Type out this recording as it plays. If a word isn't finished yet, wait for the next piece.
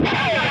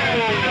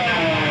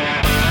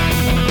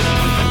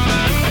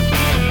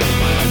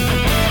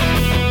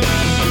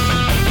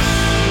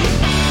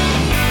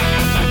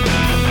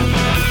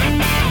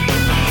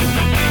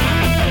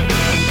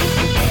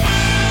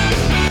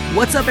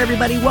What's up,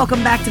 everybody?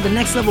 Welcome back to the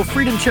Next Level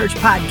Freedom Church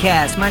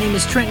podcast. My name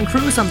is Trenton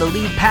Cruse. I'm the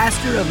lead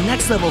pastor of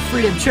Next Level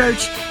Freedom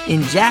Church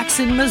in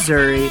Jackson,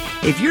 Missouri.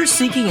 If you're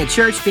seeking a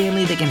church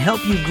family that can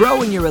help you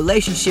grow in your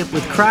relationship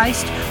with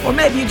Christ, or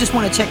maybe you just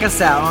want to check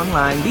us out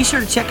online, be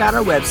sure to check out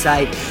our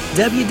website,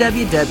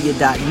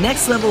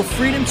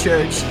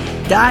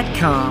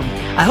 www.nextlevelfreedomchurch.com.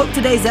 I hope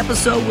today's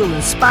episode will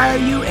inspire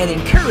you and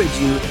encourage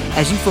you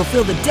as you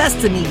fulfill the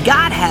destiny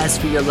God has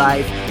for your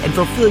life and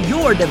fulfill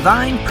your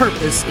divine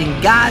purpose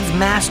in God's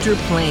master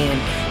plan.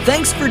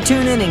 Thanks for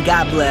tuning in, and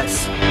God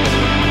bless.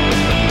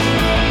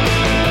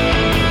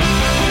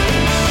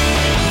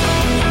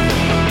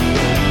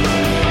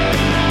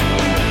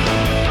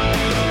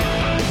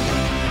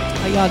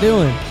 How y'all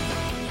doing?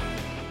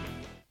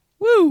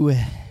 Woo!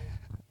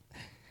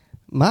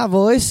 My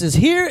voice is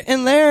here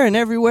and there and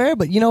everywhere,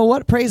 but you know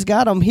what? Praise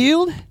God, I'm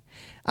healed.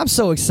 I'm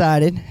so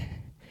excited.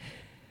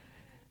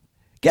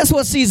 Guess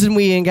what season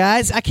we in,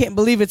 guys? I can't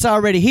believe it's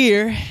already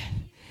here.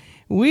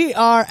 We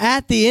are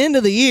at the end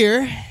of the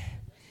year,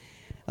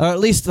 or at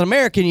least the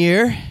American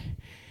year,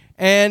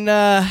 and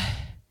I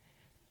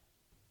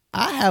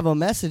have a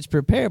message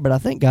prepared, but I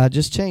think God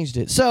just changed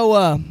it.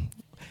 So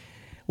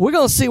we're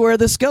going to see where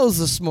this goes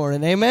this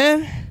morning,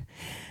 amen?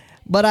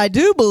 But I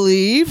do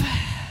believe...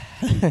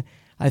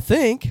 I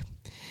think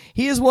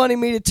he is wanting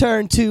me to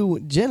turn to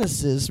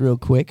Genesis real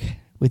quick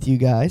with you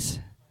guys.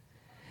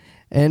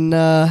 And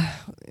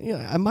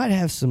I might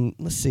have some,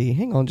 let's see,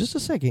 hang on just a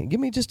second.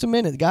 Give me just a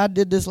minute. God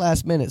did this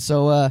last minute.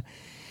 So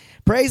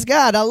praise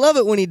God. I love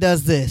it when he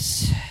does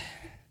this.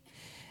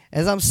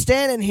 As I'm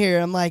standing here,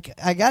 I'm like,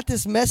 I got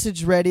this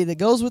message ready that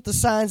goes with the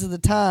signs of the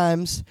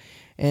times.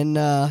 And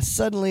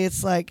suddenly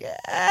it's like,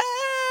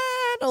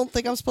 I don't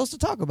think I'm supposed to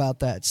talk about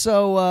that.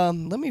 So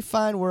let me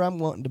find where I'm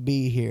wanting to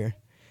be here.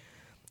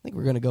 I think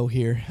we're going to go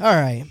here. All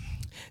right.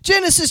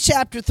 Genesis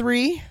chapter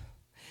 3,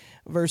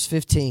 verse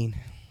 15.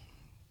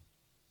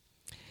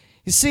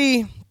 You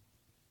see,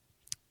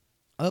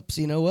 oops,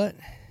 you know what?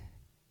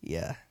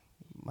 Yeah,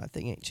 my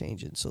thing ain't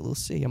changing, so we'll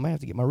see. I might have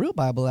to get my real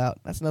Bible out.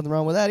 That's nothing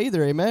wrong with that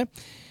either, amen?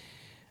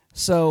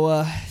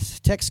 So,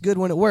 tech's good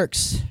when it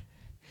works.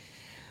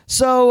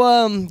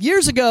 So,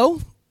 years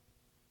ago,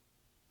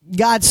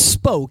 God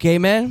spoke,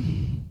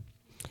 amen?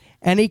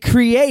 And he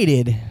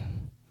created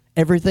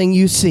everything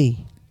you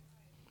see.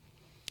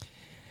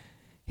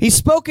 He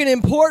spoke an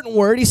important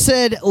word. He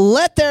said,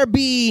 let there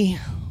be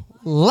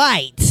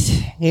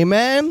light.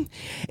 Amen.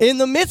 In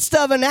the midst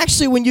of, and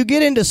actually when you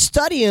get into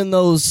studying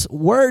those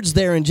words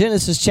there in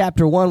Genesis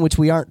chapter 1, which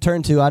we aren't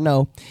turned to, I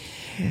know,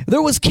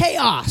 there was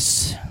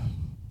chaos.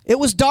 It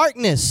was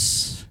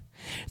darkness.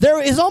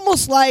 There is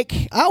almost like,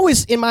 I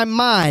always, in my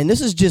mind, this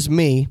is just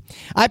me,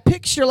 I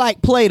picture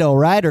like Play-Doh,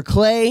 right, or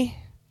clay.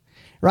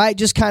 Right,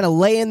 just kind of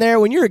laying there.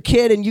 When you're a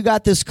kid and you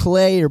got this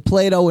clay or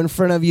Play-Doh in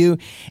front of you,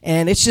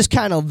 and it's just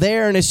kind of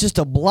there and it's just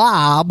a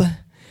blob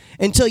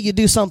until you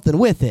do something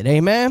with it,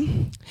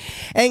 amen?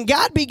 And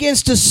God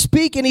begins to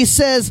speak and he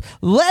says,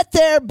 let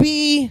there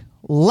be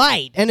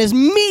light. And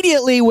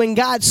immediately when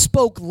God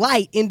spoke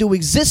light into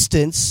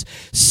existence,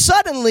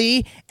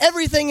 suddenly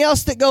everything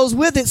else that goes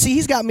with it, see,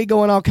 he's got me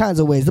going all kinds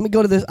of ways. Let me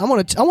go to this. I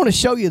want to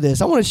show you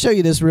this. I want to show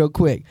you this real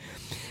quick.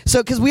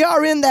 So, because we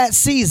are in that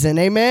season,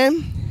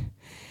 amen?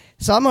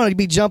 So I'm going to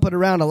be jumping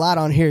around a lot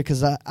on here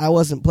because I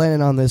wasn't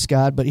planning on this,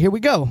 God, but here we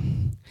go.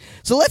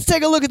 So let's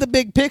take a look at the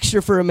big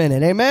picture for a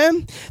minute,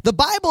 amen? The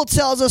Bible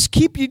tells us,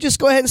 you just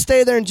go ahead and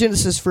stay there in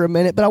Genesis for a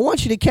minute, but I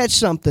want you to catch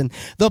something.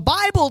 The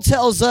Bible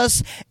tells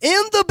us,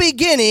 in the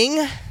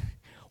beginning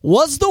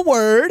was the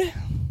Word,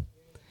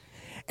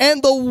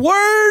 and the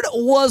Word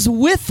was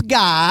with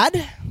God,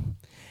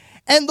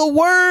 and the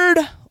Word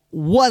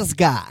was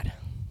God.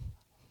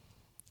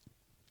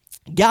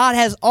 God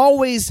has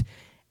always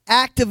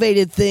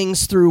activated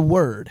things through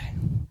word.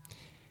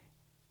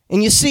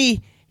 And you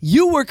see,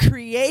 you were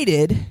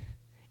created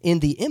in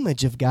the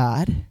image of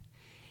God.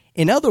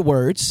 In other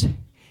words,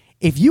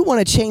 if you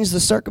want to change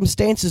the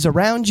circumstances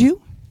around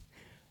you,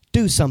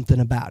 do something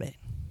about it.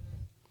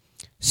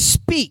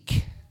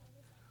 Speak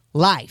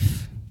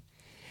life.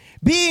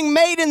 Being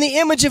made in the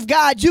image of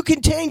God, you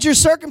can change your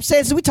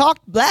circumstances. We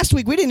talked last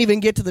week. We didn't even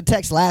get to the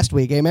text last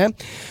week, amen?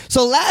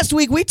 So last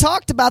week, we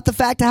talked about the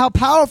fact of how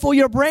powerful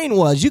your brain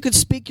was. You could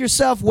speak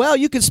yourself well.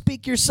 You could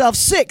speak yourself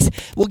sick.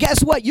 Well,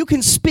 guess what? You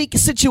can speak a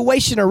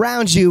situation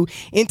around you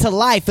into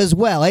life as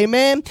well,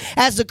 amen?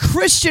 As a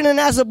Christian and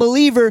as a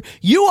believer,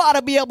 you ought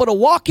to be able to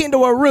walk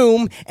into a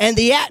room and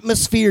the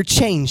atmosphere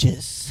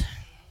changes.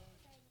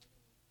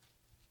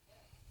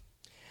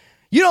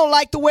 You don't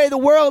like the way the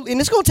world, and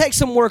it's going to take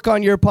some work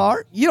on your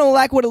part. You don't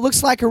like what it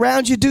looks like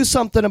around you, do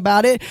something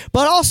about it.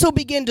 But also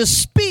begin to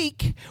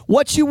speak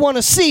what you want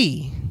to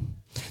see.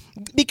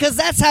 Because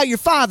that's how your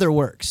Father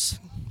works.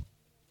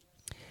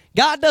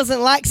 God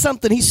doesn't like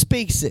something, he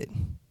speaks it.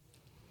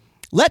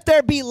 Let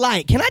there be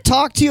light. Can I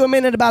talk to you a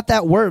minute about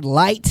that word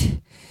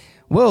light?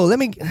 Whoa, let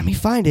me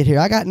find it here.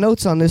 I got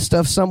notes on this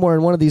stuff somewhere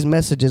in one of these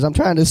messages. I'm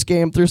trying to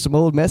scan through some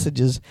old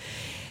messages.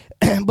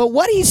 But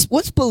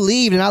what's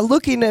believed, and I'm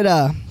looking at,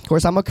 of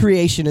course, I'm a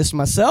creationist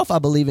myself. I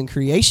believe in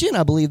creation.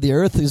 I believe the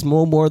earth is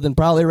more than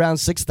probably around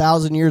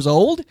 6,000 years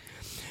old,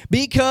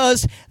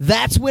 because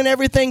that's when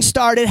everything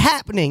started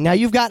happening. Now,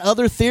 you've got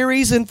other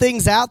theories and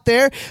things out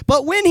there,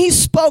 but when he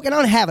spoke, and I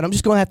don't have it, I'm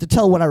just going to have to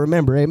tell what I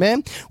remember,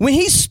 amen? When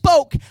he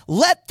spoke,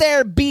 let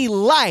there be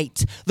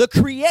light, the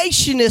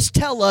creationists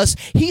tell us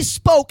he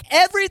spoke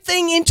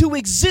everything into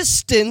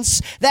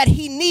existence that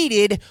he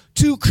needed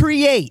to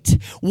create.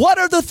 What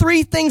are the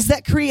three things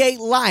that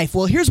create life?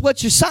 Well, here's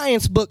what your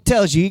science book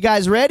tells you. You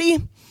guys ready?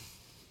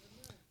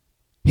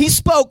 He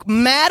spoke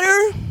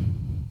matter,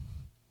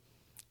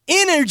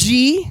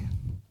 energy,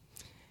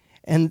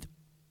 and,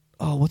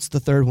 what's the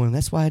third one?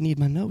 That's why I need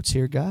my notes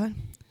here, God.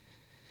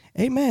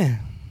 Amen.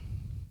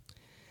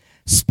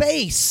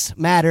 Space,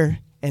 matter,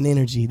 and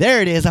energy.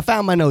 There it is. I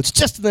found my notes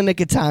just in the nick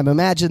of time.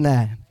 Imagine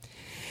that.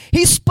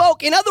 He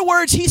spoke, in other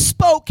words, he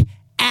spoke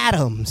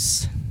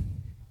atoms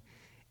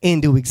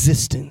into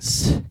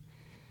existence.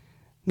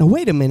 Now,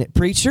 wait a minute,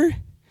 preacher.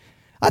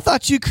 I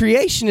thought you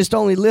creationists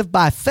only live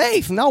by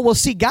faith. No, well,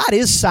 see, God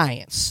is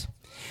science.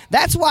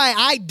 That's why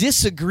I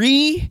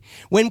disagree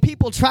when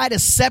people try to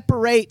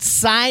separate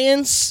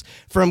science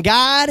from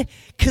God,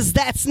 because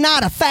that's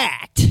not a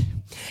fact.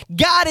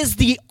 God is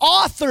the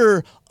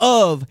author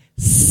of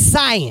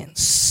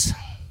science.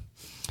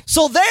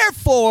 So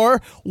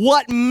therefore,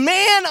 what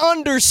man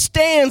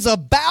understands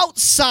about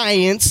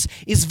science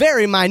is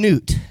very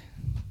minute.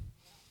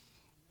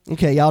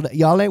 Okay,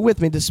 y'all ain't with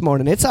me this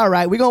morning. It's all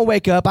right. We're going to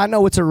wake up. I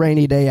know it's a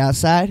rainy day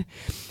outside.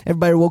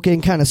 Everybody woke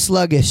in kind of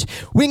sluggish.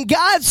 When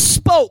God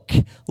spoke,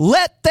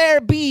 let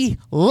there be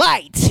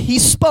light, he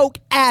spoke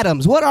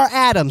atoms. What are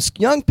atoms?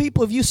 Young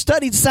people, if you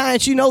studied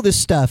science, you know this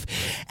stuff.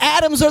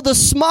 Atoms are the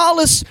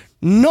smallest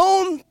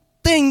known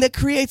thing that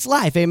creates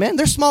life. Amen?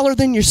 They're smaller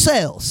than your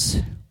cells.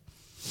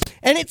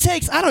 And it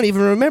takes, I don't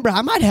even remember.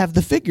 I might have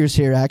the figures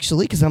here,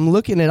 actually, because I'm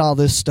looking at all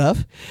this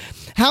stuff.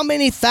 How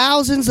many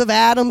thousands of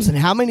atoms and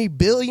how many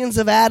billions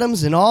of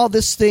atoms and all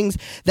these things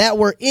that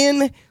were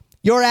in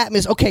your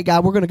atmosphere. Okay,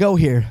 God, we're going to go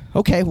here.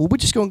 Okay, well, we're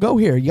just going to go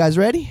here. You guys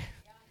ready?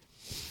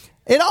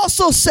 It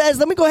also says,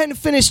 let me go ahead and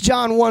finish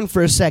John 1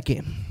 for a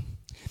second.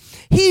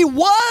 He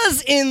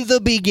was in the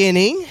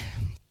beginning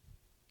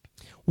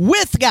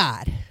with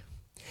God.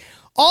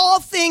 All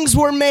things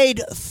were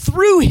made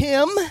through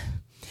him,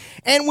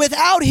 and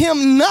without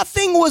him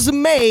nothing was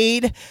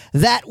made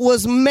that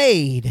was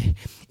made.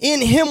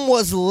 In him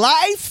was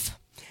life,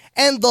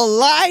 and the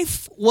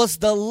life was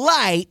the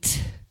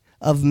light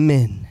of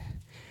men.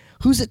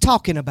 Who's it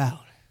talking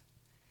about?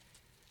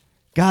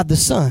 God the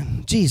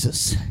Son,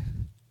 Jesus.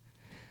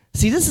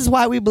 See, this is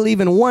why we believe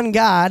in one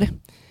God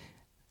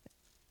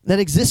that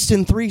exists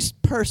in three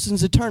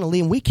persons eternally,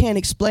 and we can't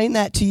explain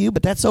that to you,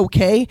 but that's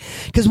okay,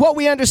 because what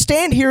we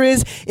understand here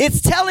is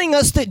it's telling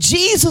us that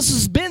Jesus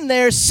has been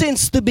there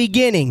since the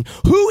beginning.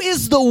 Who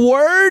is the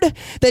Word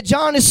that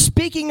John is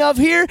speaking of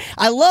here?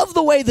 I love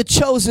the way the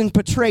Chosen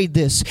portrayed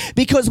this,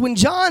 because when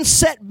John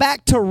set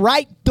back to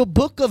write the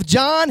book of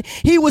John,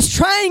 he was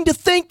trying to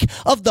think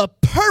of the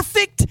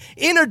perfect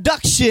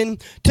introduction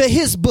to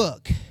his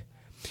book,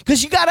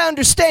 because you got to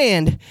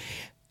understand,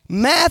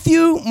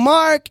 Matthew,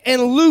 Mark,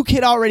 and Luke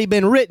had already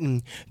been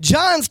written.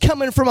 John's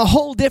coming from a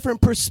whole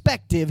different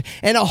perspective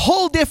and a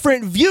whole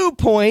different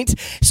viewpoint.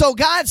 So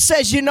God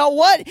says, you know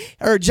what?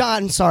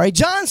 John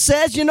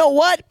says, you know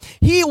what?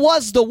 He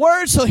was the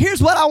Word. So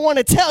here's what I want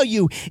to tell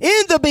you.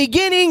 In the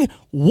beginning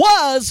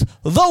was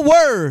the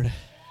Word.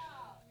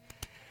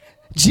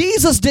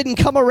 Jesus didn't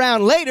come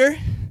around later.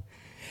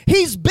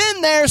 He's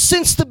been there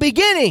since the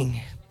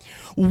beginning.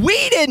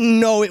 We didn't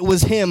know it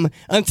was him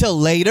until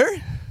later.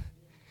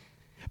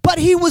 But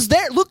he was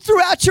there. Look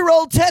throughout your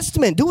Old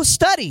Testament. Do a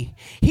study.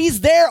 He's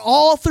there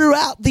all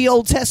throughout the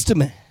Old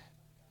Testament.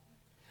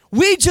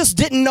 We just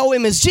didn't know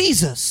him as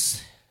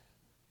Jesus.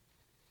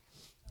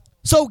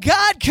 So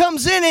God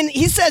comes in and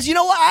he says, you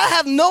know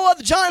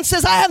what? John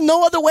says, I have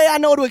no other way I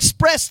know to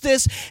express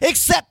this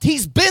except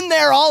he's been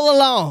there all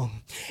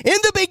along. In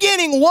the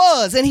beginning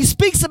was, and he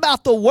speaks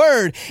about the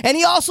Word. And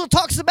he also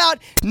talks about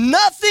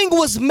nothing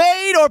was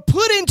made or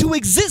put into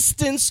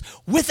existence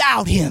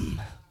without him.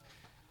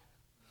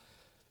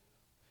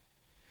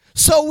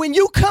 So when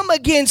you come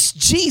against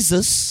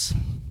Jesus,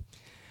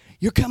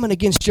 you're coming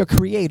against your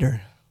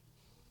Creator.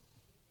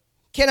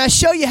 Can I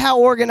show you how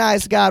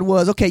organized God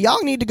was? Okay,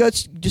 y'all need to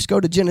just go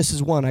to Genesis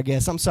 1, I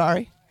guess. I'm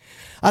sorry.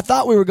 I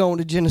thought we were going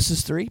to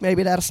Genesis 3.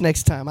 Maybe that's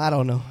next time. I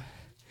don't know.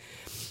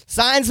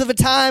 Signs of the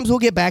times, we'll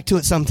get back to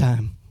it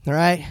sometime. All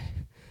right?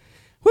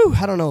 Whew,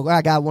 I don't know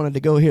why God wanted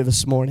to go here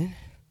this morning.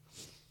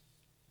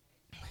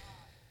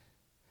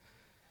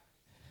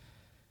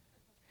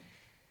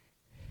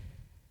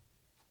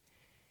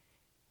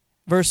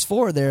 Verse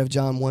 4 there of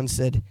John 1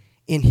 said,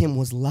 in him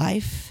was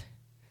life,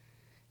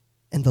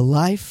 and the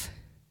life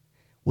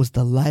was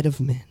the light of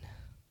men.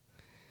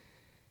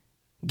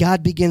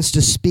 God begins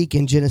to speak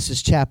in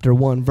Genesis chapter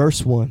 1,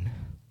 verse 1.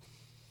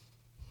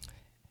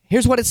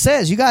 Here's what it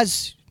says. You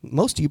guys,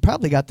 most of you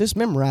probably got this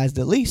memorized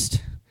at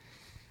least.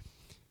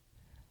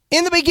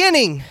 In the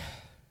beginning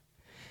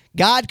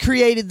God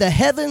created the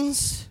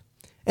heavens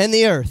and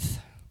the earth.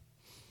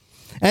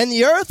 And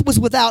the earth was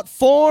without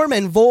form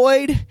and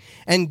void,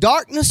 and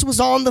darkness was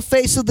on the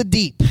face of the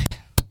deep.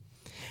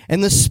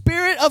 And the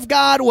Spirit of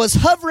God was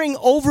hovering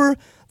over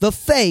the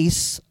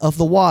face of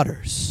the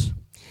waters.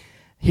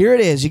 Here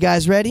it is. You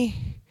guys ready?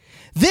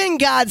 Then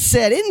God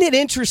said, isn't it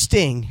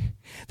interesting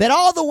that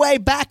all the way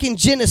back in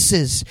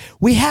Genesis,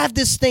 we have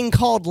this thing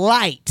called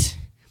light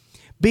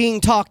being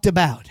talked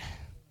about?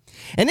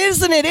 And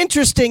isn't it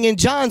interesting in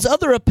John's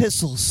other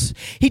epistles,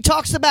 he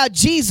talks about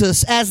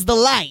Jesus as the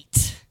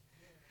light.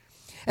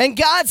 And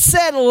God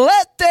said,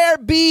 let there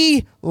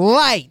be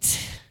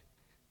light.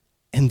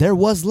 And there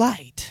was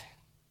light.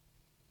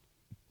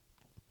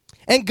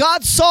 And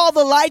God saw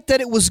the light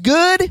that it was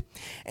good.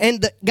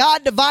 And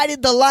God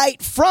divided the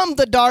light from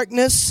the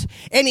darkness.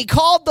 And he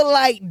called the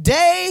light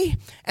day.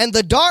 And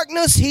the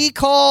darkness he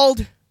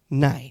called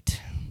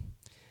night.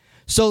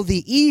 So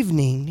the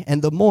evening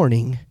and the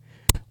morning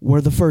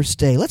were the first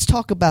day. Let's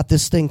talk about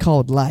this thing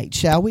called light,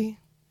 shall we?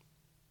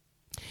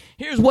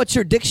 Here's what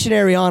your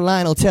dictionary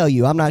online will tell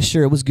you. I'm not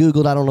sure. It was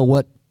Googled. I don't know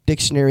what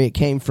dictionary it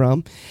came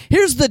from.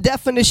 Here's the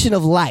definition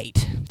of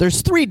light.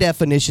 There's 3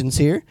 definitions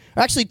here.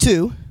 Actually,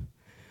 2.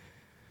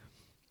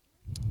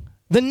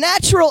 The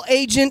natural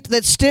agent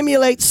that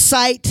stimulates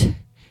sight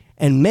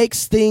and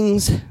makes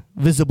things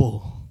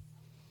visible.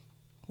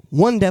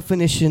 One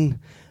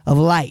definition of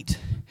light.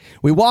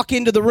 We walk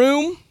into the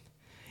room.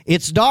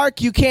 It's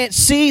dark. You can't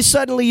see.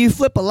 Suddenly you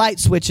flip a light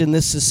switch in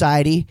this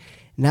society.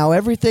 Now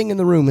everything in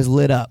the room is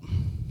lit up.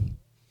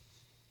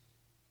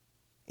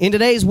 In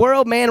today's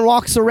world, man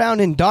walks around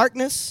in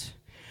darkness,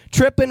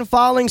 tripping,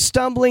 falling,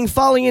 stumbling,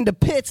 falling into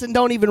pits and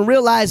don't even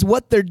realize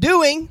what they're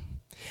doing.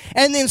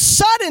 And then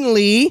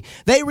suddenly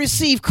they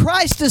receive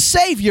Christ as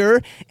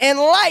Savior and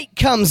light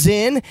comes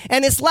in,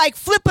 and it's like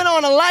flipping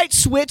on a light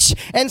switch.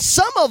 And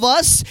some of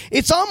us,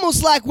 it's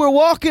almost like we're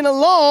walking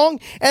along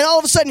and all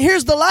of a sudden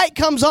here's the light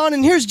comes on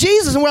and here's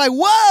Jesus, and we're like,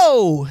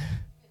 whoa,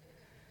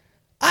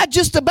 I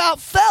just about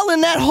fell in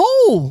that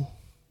hole.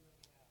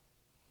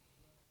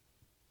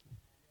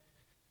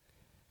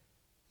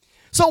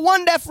 So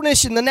one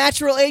definition, the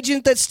natural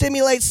agent that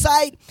stimulates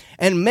sight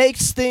and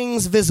makes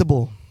things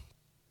visible.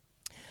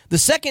 The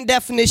second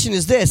definition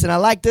is this, and I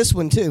like this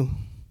one too,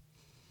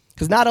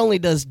 because not only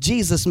does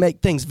Jesus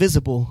make things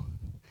visible,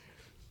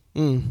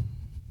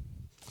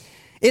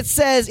 it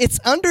says it's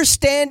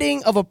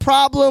understanding of a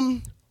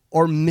problem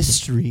or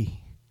mystery,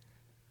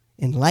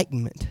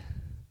 enlightenment.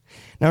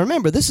 Now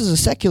remember, this is a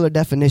secular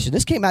definition.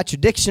 This came out your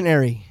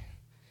dictionary.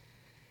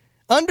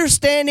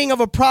 Understanding of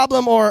a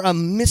problem or a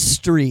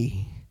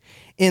mystery.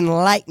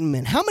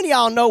 Enlightenment. How many of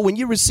y'all know when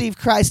you receive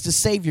Christ as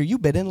Savior,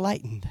 you've been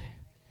enlightened?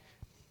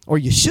 Or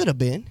you should have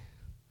been.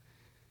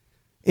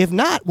 If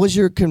not, was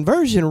your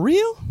conversion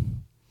real?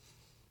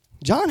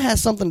 John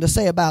has something to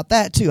say about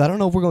that too. I don't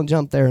know if we're going to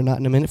jump there or not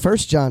in a minute.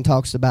 First John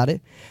talks about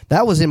it.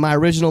 That was in my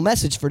original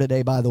message for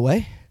today, by the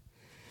way.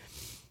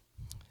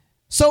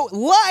 So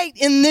light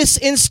in this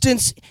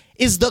instance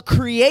is the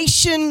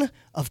creation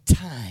of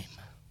time.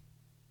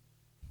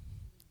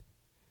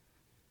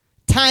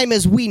 Time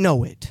as we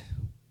know it.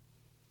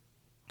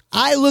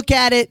 I look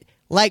at it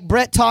like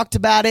Brett talked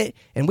about it,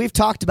 and we've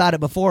talked about it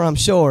before, I'm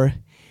sure.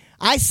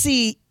 I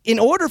see, in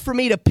order for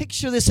me to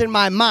picture this in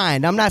my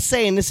mind, I'm not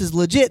saying this is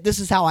legit, this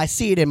is how I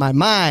see it in my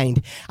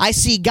mind. I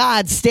see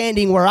God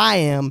standing where I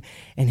am,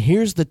 and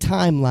here's the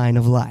timeline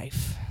of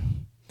life.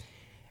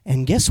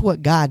 And guess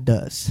what God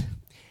does?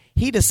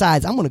 He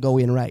decides, I'm going to go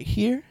in right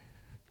here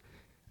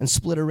and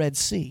split a Red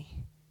Sea.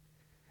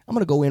 I'm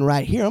going to go in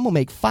right here. I'm going to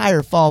make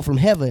fire fall from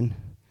heaven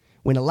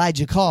when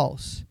Elijah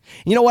calls.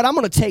 You know what? I'm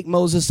going to take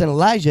Moses and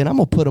Elijah and I'm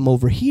going to put them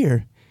over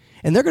here.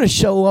 And they're going to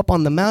show up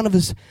on the Mount of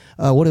his,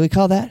 what do we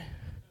call that?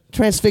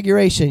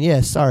 Transfiguration.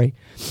 Yes, sorry.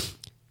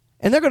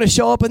 And they're going to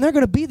show up and they're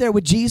going to be there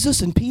with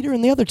Jesus and Peter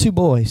and the other 2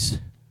 boys.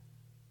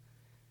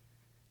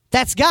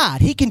 That's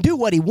God. He can do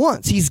what he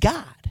wants. He's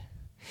God.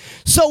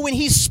 So when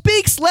he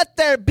speaks, let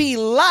there be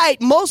light,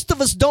 most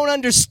of us don't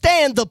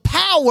understand the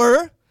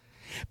power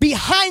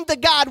behind the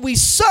God we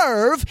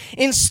serve.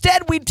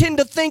 Instead, we tend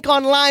to think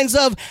on lines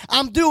of,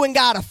 I'm doing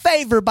God a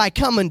favor by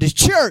coming to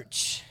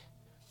church.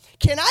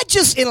 Can I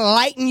just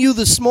enlighten you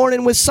this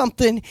morning with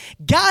something?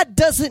 God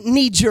doesn't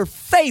need your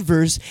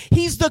favors.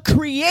 He's the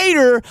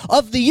creator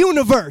of the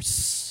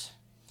universe.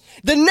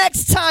 The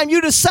next time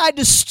you decide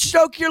to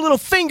stroke your little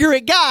finger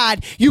at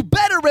God, you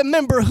better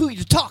remember who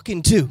you're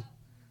talking to.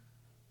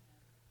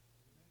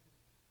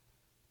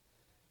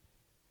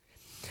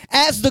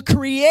 As the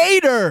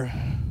creator,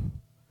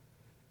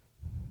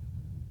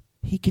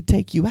 he could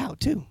take you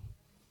out too.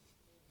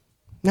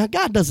 Now,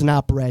 God doesn't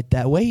operate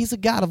that way. He's a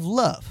God of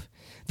love.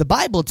 The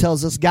Bible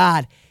tells us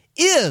God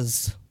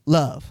is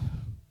love.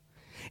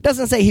 It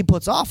doesn't say he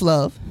puts off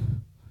love.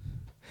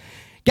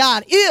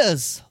 God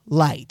is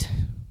light.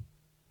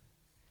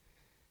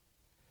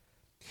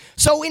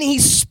 So when he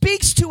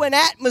speaks to an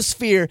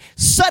atmosphere,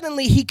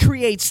 suddenly he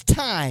creates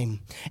time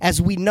as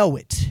we know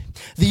it.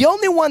 The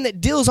only one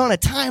that deals on a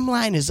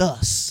timeline is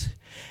us.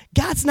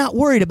 God's not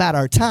worried about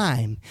our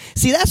time.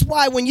 See, that's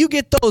why when you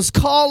get those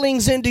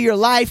callings into your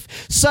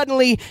life,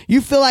 suddenly you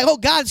feel like, oh,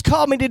 God's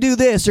called me to do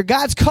this or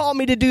God's called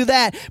me to do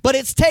that. But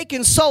it's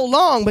taken so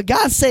long. But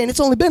God's saying it's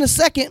only been a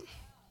second.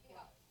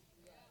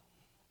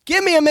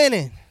 Give me a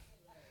minute.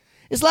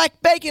 It's like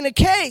baking a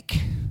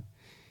cake.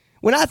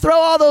 When I throw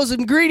all those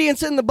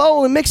ingredients in the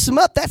bowl and mix them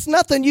up, that's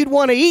nothing you'd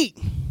want to eat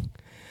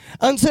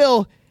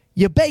until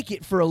you bake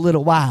it for a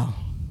little while.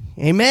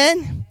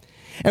 Amen?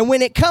 And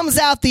when it comes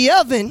out the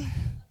oven,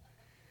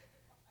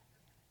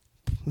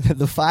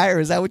 the fire,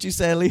 is that what you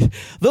said, Lee?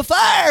 The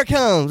fire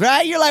comes,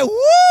 right? You're like, woo,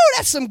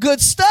 that's some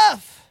good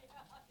stuff.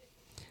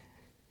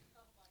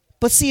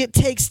 But see, it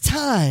takes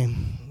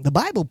time. The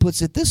Bible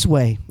puts it this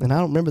way, and I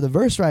don't remember the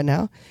verse right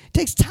now. It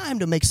takes time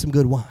to make some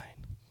good wine.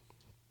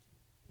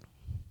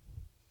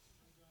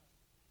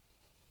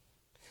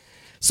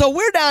 So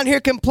we're down here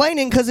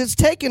complaining because it's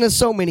taken us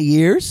so many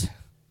years.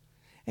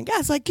 And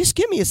God's like, just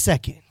give me a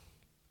second.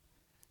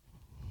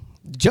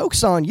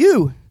 Joke's on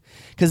you.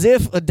 Because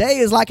if a day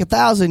is like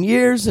 1,000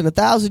 years and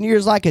 1,000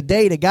 years like a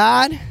day to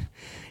God,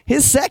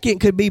 his second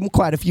could be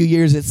quite a few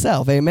years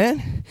itself.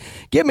 Amen?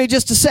 Give me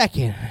just a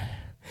second.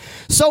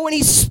 So when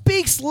he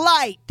speaks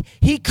light,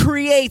 he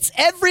creates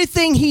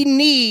everything he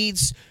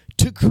needs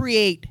to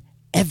create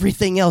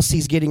everything else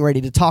he's getting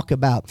ready to talk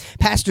about.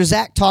 Pastor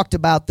Zach talked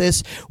about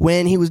this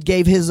when he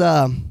gave his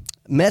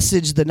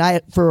message the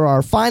night for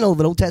our final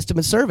Old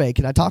Testament survey.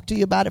 Can I talk to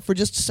you about it for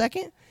just a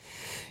second?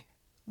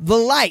 The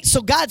light.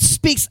 So God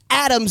speaks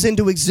atoms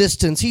into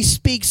existence. He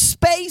speaks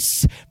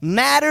space,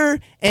 matter,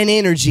 and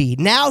energy.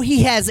 Now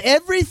he has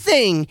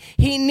everything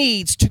he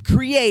needs to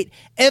create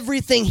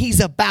everything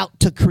he's about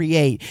to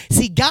create.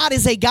 See, God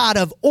is a God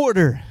of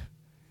order.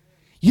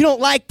 You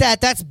don't like that?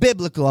 That's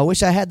biblical. I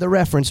wish I had the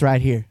reference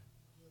right here.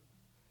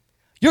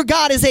 Your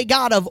God is a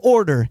God of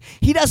order.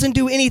 He doesn't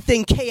do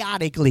anything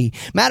chaotically.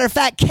 Matter of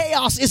fact,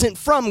 chaos isn't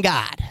from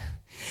God.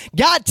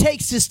 God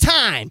takes his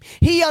time.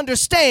 He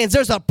understands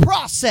there's a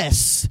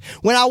process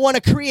when I want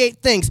to create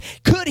things.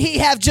 Could he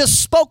have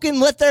just spoken,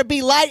 let there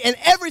be light, and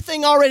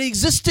everything already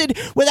existed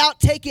without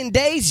taking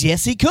days?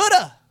 Yes, he could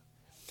have.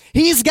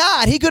 He's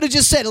God. He could have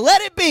just said,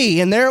 let it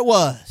be, and there it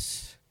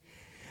was.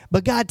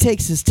 But God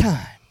takes his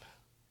time.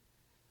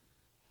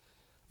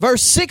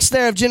 Verse 6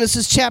 there of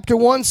Genesis chapter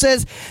 1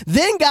 says,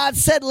 then God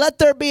said, let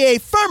there be a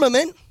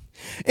firmament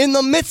in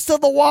the midst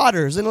of the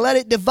waters, and let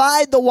it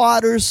divide the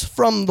waters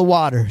from the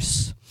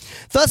waters.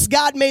 Thus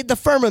God made the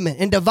firmament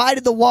and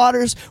divided the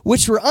waters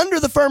which were under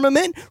the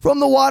firmament from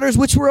the waters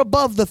which were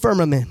above the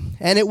firmament.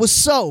 And it was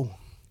so.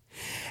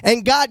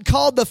 And God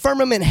called the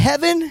firmament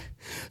heaven.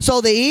 So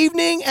the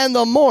evening and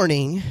the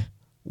morning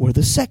were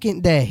the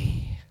second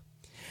day.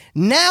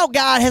 Now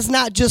God has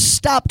not just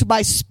stopped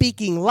by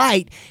speaking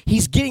light.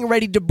 He's getting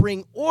ready to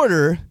bring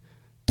order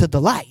to the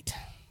light.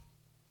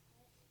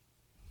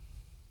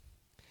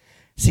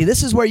 See,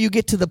 this is where you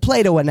get to the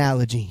Play-Doh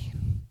analogy.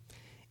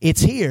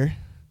 It's here.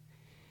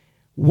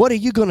 What are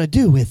you going to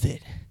do with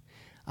it?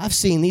 I've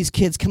seen these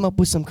kids come up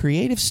with some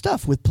creative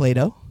stuff with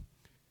Play-Doh,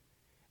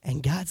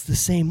 and God's the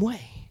same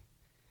way.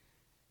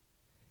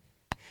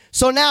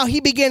 So now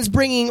he begins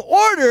bringing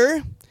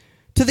order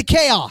to the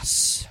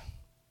chaos.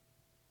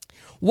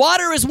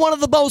 Water is one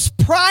of the most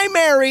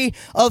primary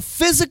of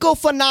physical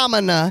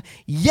phenomena,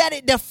 yet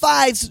it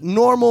defies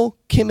normal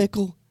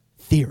chemical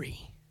theory.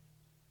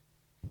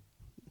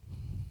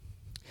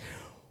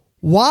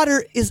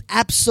 Water is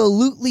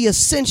absolutely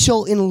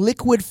essential in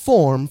liquid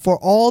form for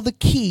all the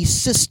key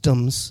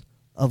systems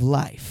of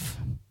life.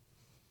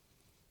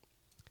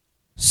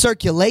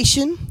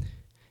 Circulation,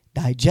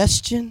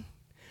 digestion,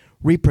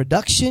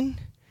 reproduction,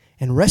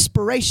 and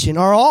respiration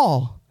are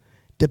all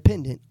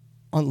dependent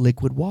on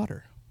liquid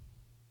water.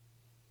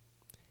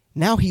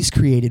 Now he's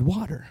created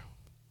water.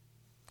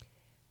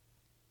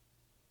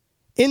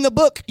 In the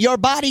book, Your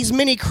Body's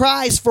Many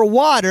Cries for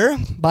Water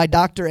by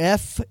Dr.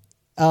 F.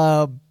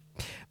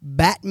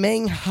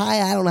 Batmang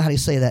Hai, I don't know how to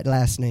say that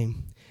last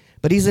name,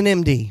 but he's an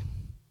MD.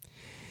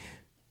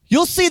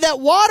 You'll see that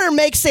water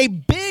makes a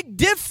big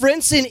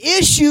difference in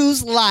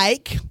issues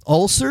like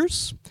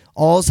ulcers,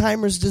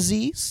 Alzheimer's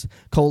disease,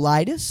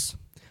 colitis.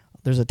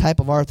 There's a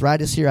type of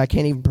arthritis here I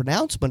can't even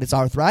pronounce, but it's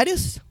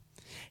arthritis.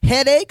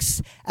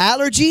 Headaches,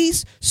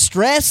 allergies,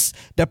 stress,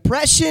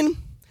 depression,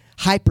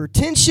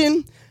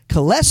 hypertension,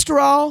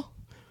 cholesterol,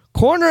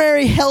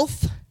 coronary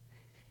health,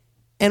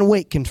 and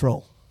weight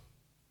control.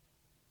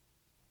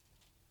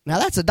 Now,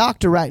 that's a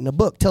doctor writing a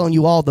book telling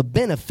you all the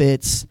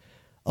benefits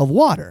of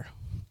water.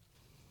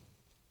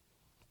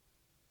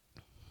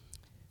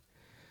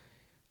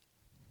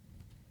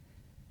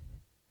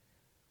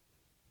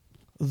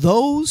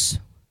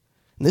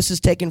 This is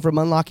taken from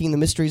Unlocking the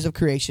Mysteries of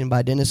Creation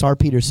by Dennis R.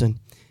 Peterson.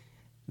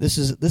 This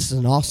is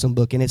an awesome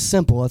book, and it's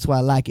simple. That's why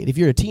I like it. If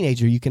you're a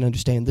teenager, you can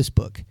understand this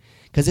book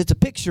because it's a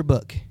picture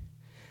book.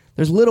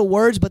 There's little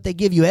words, but they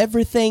give you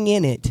everything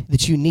in it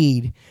that you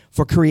need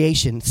for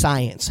creation,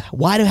 science.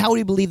 How do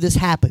we believe this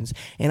happens?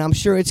 And I'm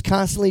sure it's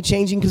constantly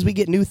changing because we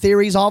get new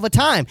theories all the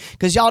time.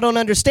 Because y'all don't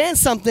understand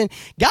something,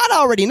 God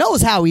already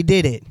knows how he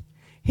did it.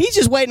 He's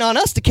just waiting on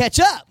us to catch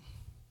up.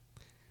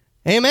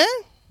 Amen?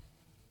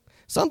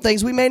 Some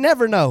things we may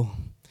never know.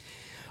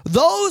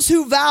 Those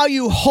who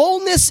value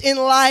wholeness in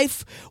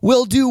life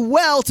will do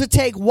well to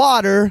take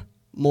water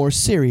more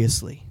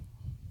seriously.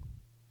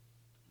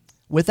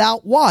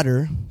 Without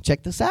water,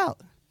 check this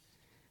out,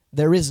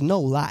 there is no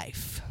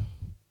life.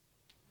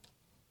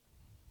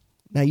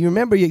 Now,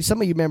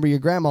 some of you remember your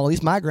grandma, at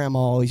least my grandma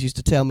always used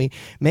to tell me,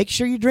 make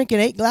sure you're drinking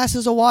 8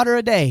 glasses of water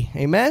a day.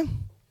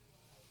 Amen?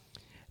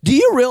 Do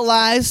you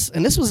realize,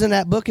 and this was in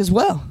that book as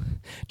well,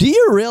 do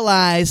you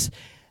realize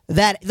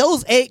that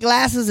those 8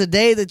 glasses a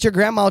day that your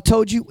grandma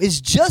told you is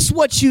just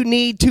what you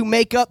need to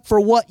make up for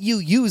what you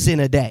use in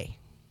a day?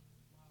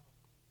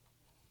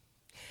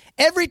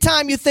 Every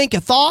time you think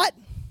a thought,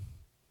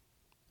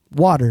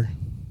 water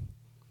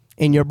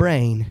in your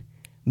brain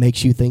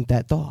makes you think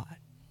that thought.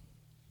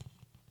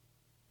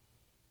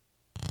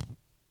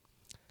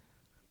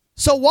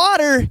 So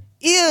water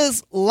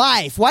is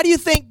life. Why do you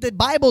think the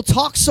Bible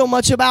talks so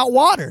much about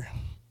water?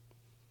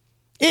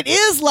 It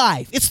is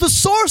life. It's the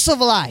source of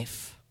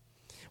life.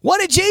 What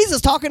did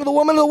Jesus, talking to the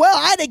woman of the well,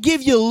 I had to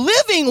give you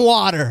living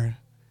water.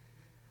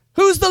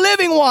 Who's the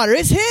living water?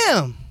 It's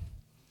him.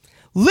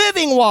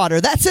 Living water.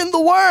 That's in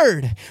the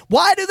Word.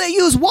 Why do they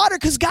use water?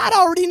 Because God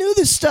already knew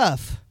this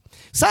stuff.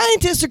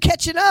 Scientists are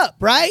catching up,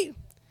 right?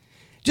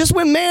 Just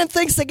when man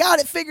thinks they got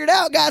it figured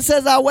out, God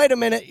says, oh, wait a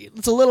minute.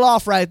 It's a little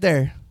off right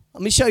there.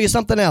 Let me show you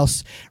something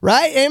else.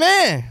 Right?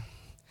 Amen.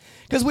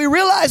 Because we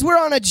realize we're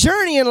on a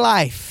journey in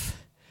life.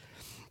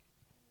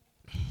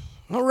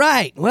 All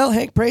right. Well,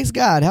 hey, praise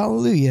God.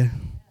 Hallelujah.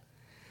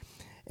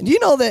 And do you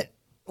know that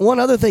one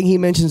other thing he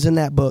mentions in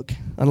that book,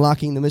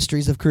 Unlocking the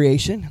Mysteries of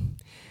Creation,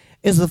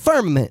 is the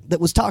firmament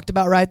that was talked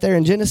about right there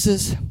in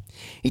Genesis.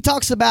 He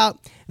talks about,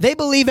 they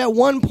believe at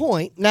one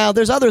point, now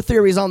there's other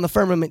theories on the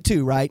firmament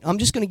too, right? I'm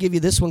just going to give you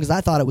this one because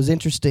I thought it was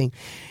interesting.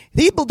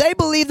 They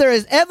believe there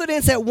is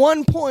evidence at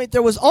one point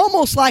there was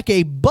almost like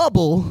a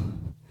bubble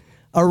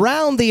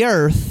around the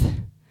earth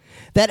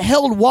that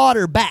held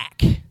water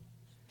back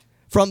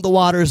from the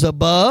waters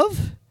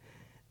above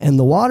and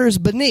the waters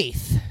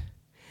beneath.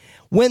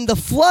 When the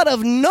flood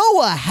of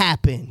Noah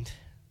happened,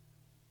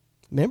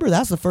 remember,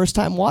 that's the first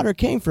time water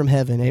came from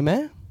heaven,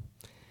 amen?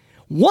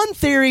 One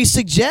theory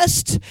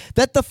suggests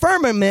that the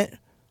firmament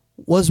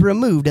was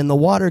removed and the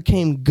water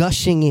came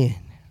gushing in.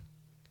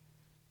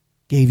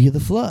 Gave you the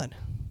flood.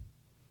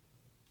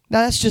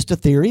 Now, that's just a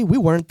theory. We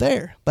weren't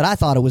there, but I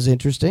thought it was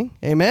interesting,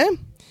 amen?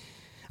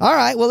 All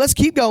right, well, let's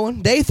keep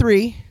going. Day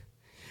 3.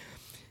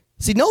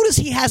 See, notice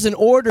he has an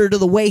order to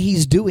the way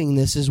he's doing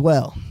this as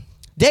well.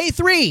 Day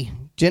 3,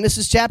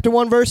 Genesis chapter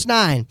 1, verse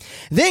 9.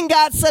 Then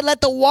God said,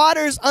 let the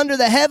waters under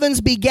the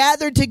heavens be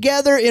gathered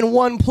together in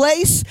one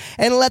place,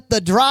 and let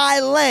the dry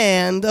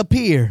land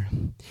appear.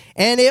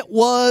 And it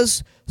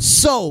was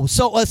so.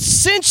 So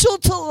essential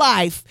to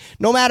life,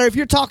 no matter if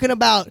you're talking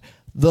about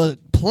the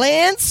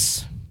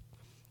plants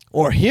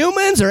or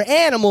humans or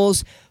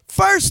animals,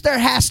 first there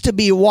has to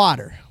be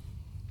water.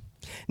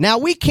 Now,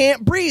 we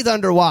can't breathe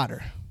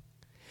underwater.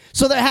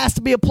 So there has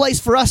to be a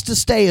place for us to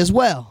stay as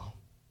well.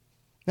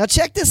 Now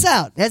check this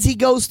out as he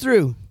goes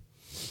through.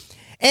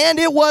 And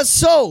it was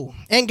so.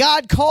 And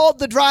God called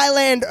the dry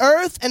land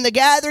earth, and the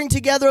gathering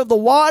together of the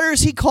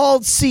waters he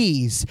called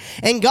seas.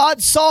 And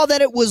God saw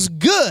that it was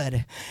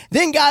good.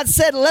 Then God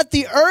said, let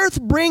the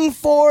earth bring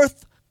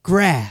forth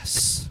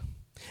grass,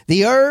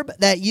 the herb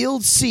that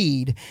yields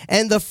seed,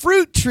 and the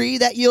fruit tree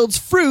that yields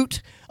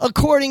fruit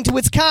according to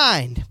its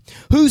kind,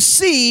 whose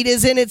seed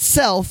is in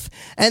itself,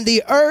 and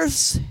the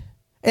earth.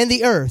 And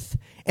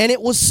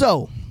it was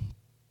so.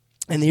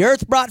 And the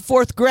earth brought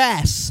forth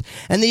grass,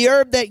 and the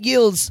herb that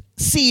yields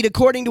seed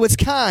according to its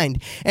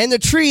kind, and the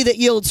tree that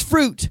yields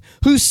fruit,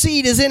 whose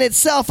seed is in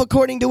itself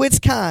according to its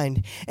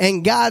kind.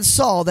 And God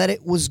saw that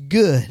it was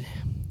good.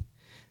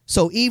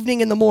 So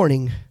evening and the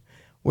morning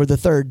were the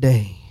third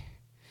day.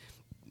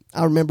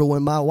 I remember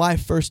when my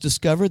wife first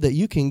discovered that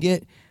you can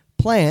get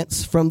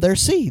plants from their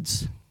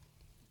seeds.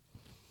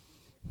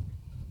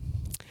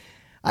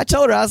 I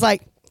told her, I was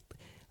like,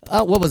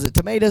 what was it,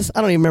 tomatoes?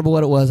 I don't even remember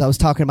what it was I was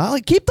talking about.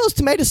 Like, keep those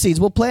tomato seeds.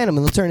 We'll plant them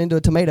and they'll turn into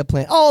a tomato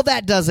plant. Oh,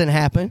 that doesn't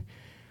happen.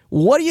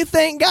 What do you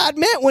think God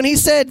meant when he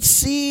said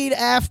seed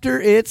after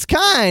its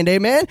kind?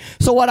 Amen.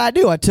 So what I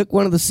do, I took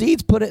one of the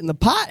seeds, put it in the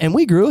pot, and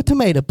we grew a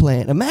tomato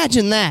plant.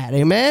 Imagine that.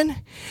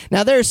 Amen.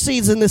 Now, there are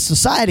seeds in this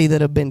society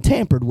that have been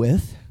tampered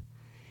with.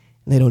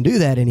 And they don't do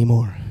that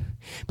anymore.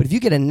 But if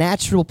you get a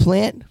natural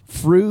plant,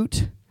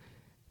 fruit,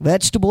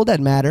 vegetable,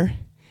 doesn't matter,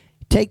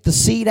 take the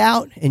seed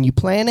out and you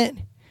plant it,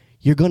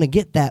 you're going to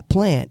get that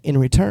plant in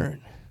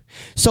return.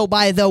 So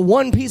by the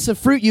one piece of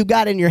fruit you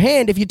got in your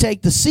hand, if you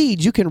take the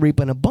seeds, you can reap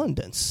an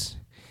abundance.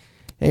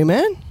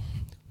 Amen?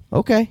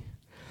 Okay.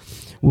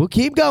 We'll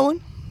keep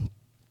going.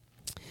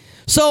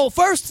 So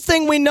first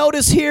thing we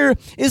notice here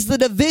is the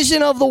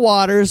division of the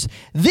waters.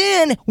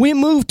 Then we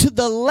move to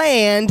the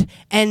land,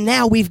 and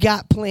now we've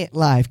got plant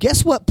life.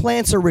 Guess what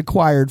plants are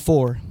required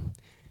for?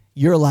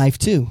 Your life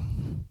too.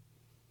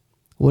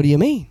 What do you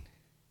mean?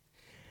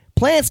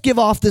 Plants give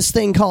off this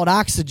thing called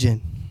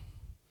oxygen.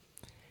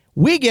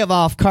 We give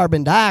off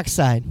carbon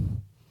dioxide.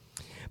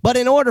 But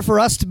in order for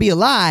us to be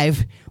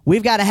alive,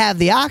 we've got to have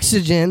the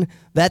oxygen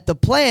that the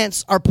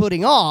plants are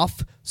putting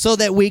off so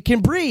that we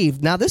can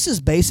breathe. Now, this is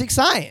basic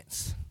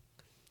science.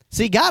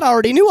 See, God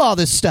already knew all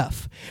this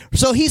stuff.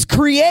 So he's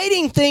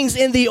creating things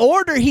in the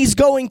order he's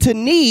going to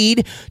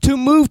need to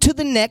move to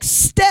the next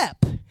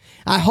step.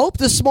 I hope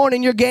this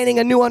morning you're gaining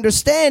a new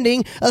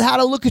understanding of how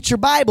to look at your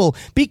Bible,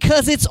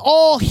 because it's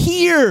all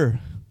here.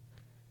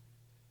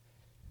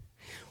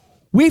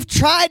 We've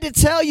tried to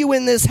tell you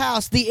in this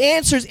house the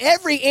answers,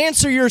 every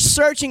answer you're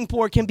searching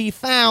for can be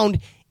found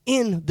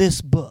in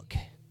this book.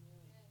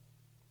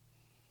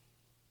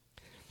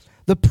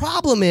 The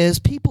problem is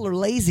people are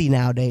lazy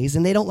nowadays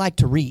and they don't like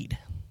to read.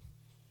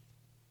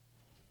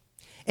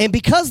 And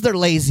because they're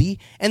lazy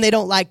and they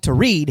don't like to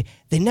read,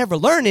 they never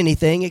learn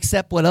anything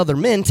except what other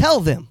men tell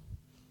them.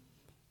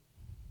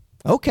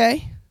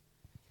 Okay.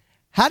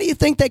 How do you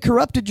think they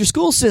corrupted your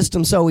school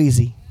system so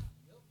easy?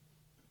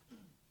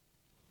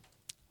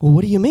 Well,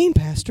 what do you mean,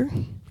 Pastor?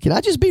 Can I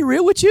just be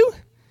real with you?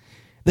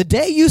 The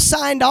day you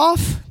signed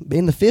off,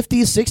 in the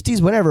 50s,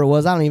 60s, whatever it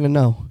was, I don't even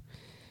know.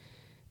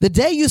 The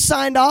day you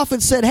signed off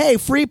and said, hey,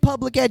 free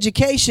public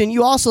education,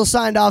 you also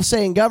signed off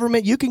saying,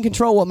 government, you can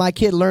control what my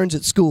kid learns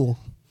at school.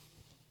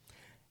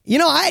 You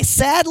know, how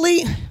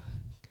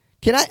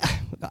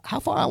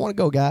far I want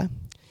to go, guy?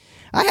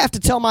 I have to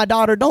tell my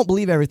daughter, don't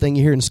believe everything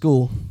you hear in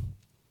school.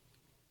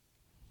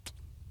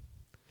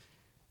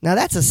 Now,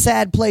 that's a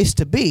sad place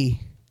to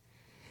be.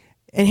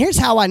 And here's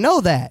how I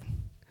know that.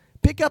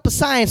 Pick up a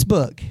science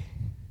book.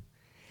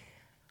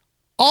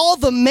 All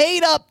the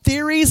made-up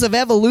theories of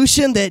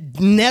evolution that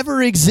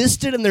never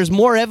existed, and there's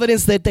more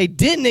evidence that they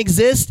didn't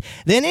exist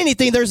than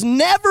anything. There's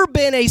never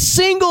been a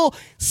single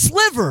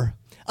sliver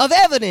of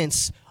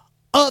evidence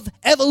of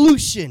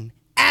evolution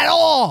at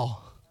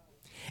all.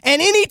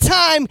 And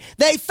anytime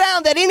they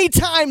found that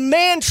anytime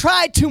man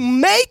tried to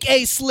make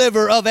a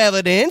sliver of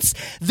evidence,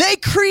 they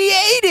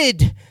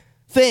created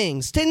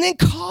things and then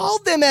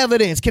called them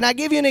evidence. Can I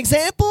give you an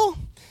example?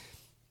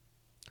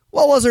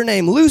 What was her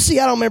name? Lucy?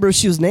 I don't remember if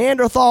she was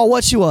Neanderthal,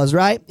 what she was,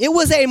 right? It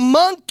was a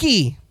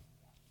monkey.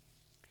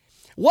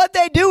 What'd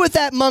they do with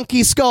that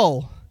monkey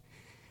skull?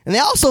 And they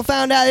also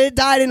found out it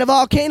died in a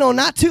volcano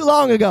not too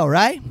long ago,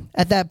 right?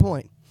 At that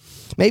point.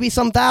 Maybe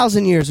some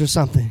 1,000 years or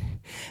something.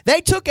 They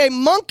took a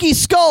monkey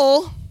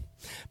skull,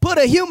 put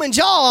a human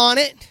jaw on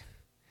it,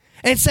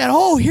 and said,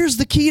 oh, here's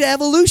the key to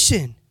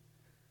evolution.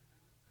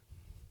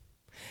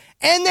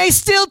 And they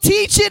still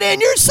teach it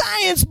in your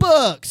science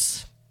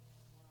books.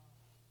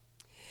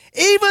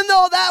 Even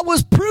though that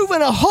was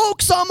proven a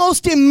hoax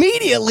almost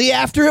immediately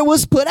after it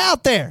was put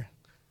out there.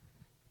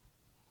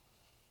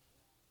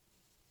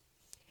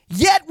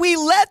 Yet we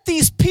let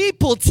these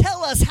people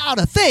tell us how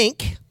to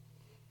think,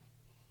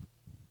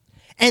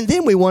 and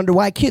then we wonder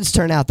why kids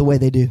turn out the way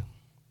they do.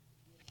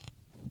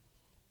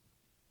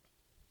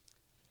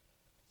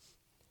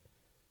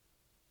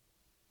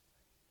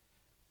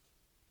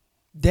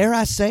 Dare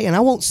I say, and I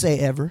won't say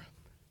ever,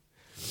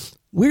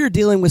 we're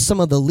dealing with some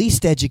of the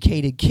least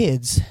educated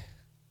kids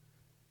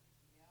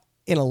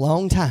in a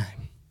long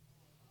time.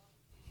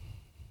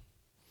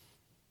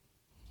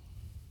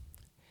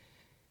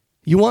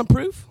 You want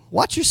proof?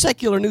 Watch your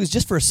secular news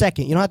just for a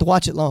second. You don't have to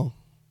watch it long.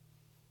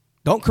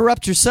 Don't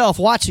corrupt yourself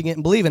watching it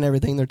and believing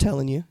everything they're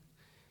telling you.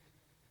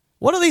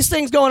 What are these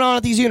things going on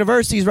at these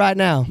universities right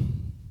now?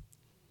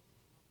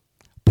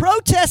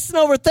 Protesting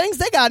over things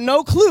they got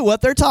no clue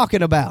what they're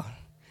talking about.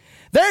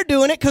 They're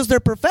doing it because their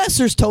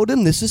professors told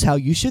them this is how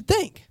you should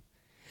think.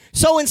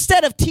 So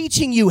instead of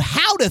teaching you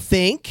how to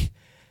think,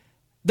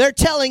 they're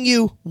telling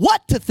you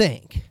what to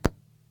think.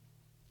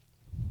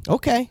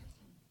 Okay.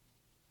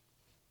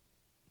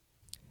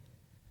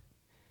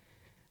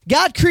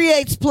 God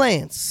creates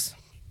plants.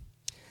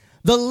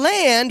 The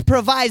land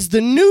provides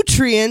the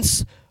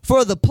nutrients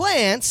for the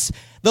plants.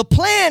 The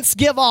plants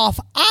give off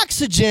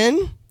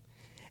oxygen,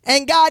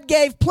 and God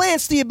gave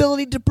plants the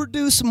ability to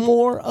produce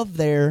more of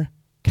their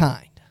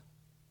kind.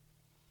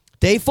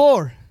 Day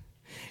 4.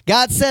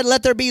 God said,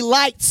 let there be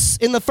lights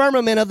in the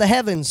firmament of the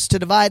heavens to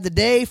divide the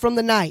day from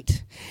the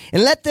night.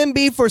 And let them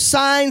be for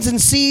signs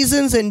and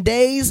seasons and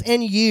days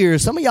and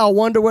years. Some of y'all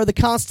wonder where the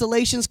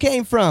constellations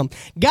came from.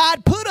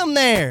 God put them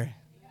there.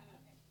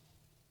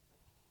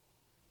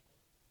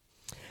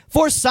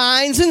 For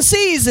signs and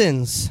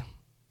seasons.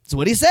 That's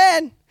what he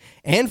said.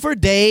 And for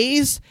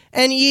days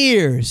and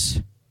years.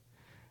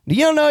 Do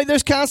you know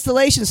there's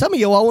constellations? Some of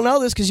you all will know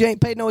this because you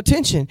ain't paid no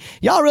attention.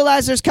 Y'all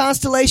realize there's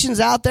constellations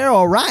out there,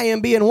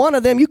 Orion being one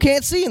of them, you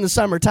can't see in the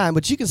summertime,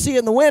 but you can see it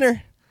in the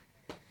winter.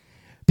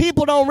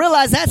 People don't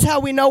realize that's how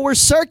we know we're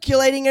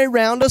circulating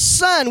around a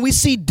sun. We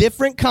see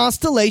different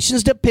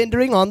constellations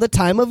depending on the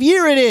time of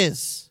year it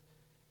is.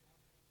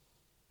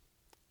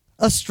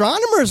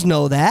 Astronomers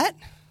know that.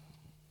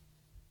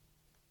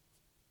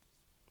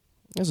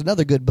 There's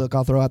another good book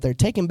I'll throw out there,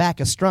 Taking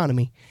Back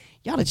Astronomy.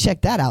 You ought to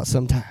check that out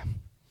sometime.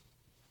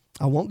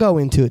 I won't go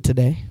into it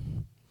today.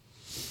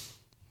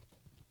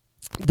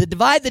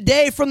 Divide the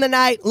day from the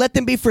night. Let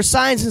them be for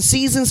signs and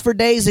seasons, for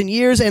days and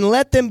years, and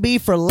let them be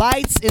for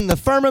lights in the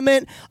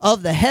firmament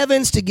of the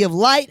heavens to give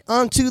light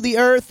unto the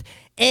earth.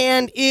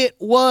 And it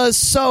was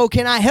so.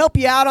 Can I help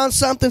you out on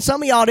something?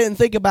 Some of y'all didn't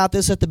think about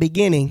this at the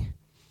beginning.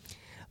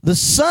 The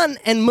sun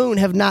and moon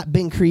have not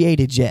been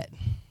created yet.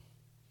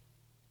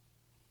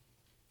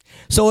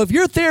 So if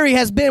your theory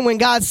has been when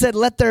God said,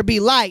 let there be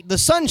light, the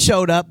sun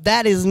showed up,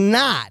 that is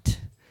not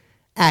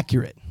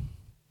accurate.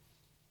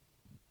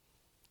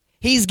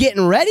 He's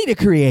getting ready to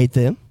create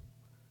them.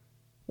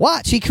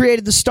 Watch, he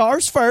created the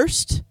stars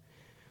first.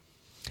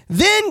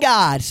 Then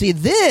God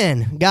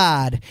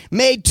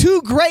made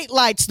two great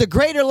lights, the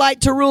greater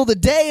light to rule the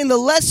day and the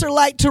lesser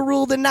light to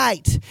rule the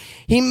night.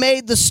 He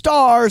made the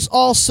stars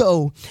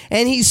also,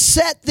 and he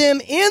set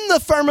them in the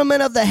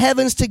firmament of the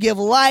heavens to give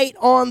light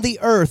on the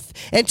earth,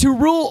 and to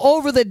rule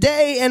over the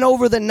day and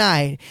over the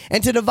night,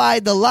 and to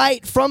divide the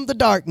light from the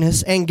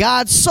darkness. And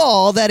God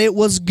saw that it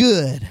was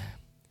good.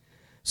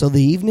 So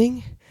the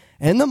evening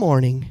and the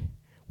morning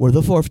were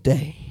the fourth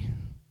day.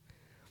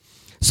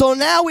 So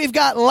now we've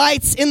got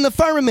lights in the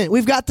firmament.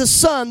 We've got the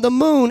sun, the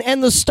moon,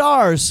 and the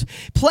stars.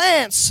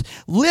 Plants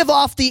live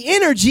off the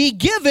energy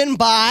given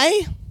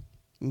by,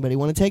 anybody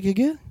want to take a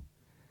guess?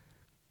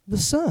 The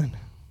sun.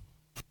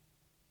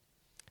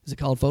 Is it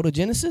called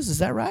photogenesis? Is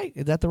that right?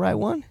 Is that the right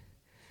one?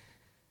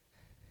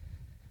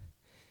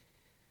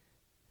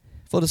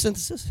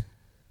 Photosynthesis?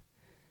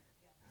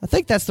 I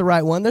think that's the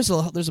right one. There's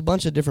a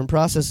bunch of different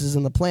processes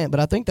in the plant, but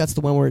I think that's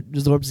the one where it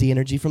absorbs the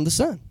energy from the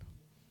sun.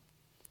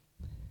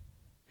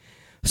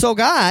 So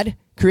God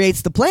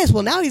creates the plants.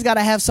 Well, now he's got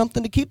to have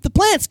something to keep the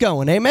plants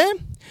going.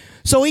 Amen?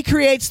 So he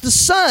creates the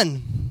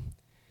sun.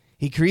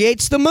 He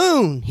creates the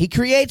moon. He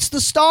creates the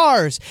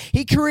stars.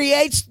 He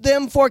creates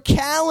them for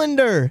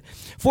calendar,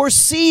 for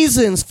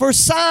seasons, for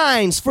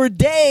signs, for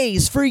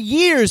days, for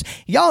years.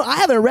 Y'all, I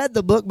haven't read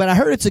the book, but I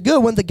heard it's a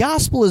good one. The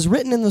gospel is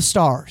written in the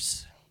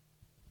stars.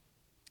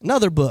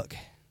 Another book.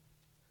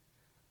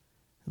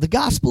 The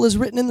gospel is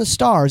written in the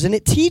stars, and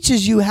it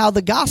teaches you how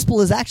the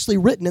gospel is actually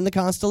written in the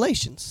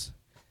constellations.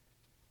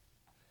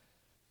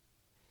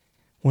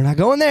 We're not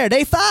going there.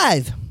 Day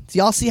 5. So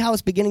y'all see how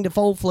it's beginning to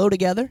flow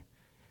together?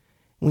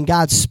 When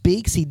God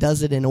speaks, he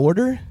does it in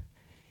order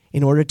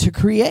to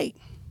create.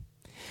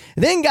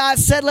 Then God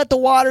said, let the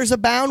waters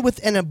abound with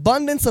an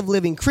abundance of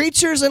living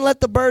creatures, and let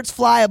the birds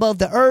fly above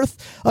the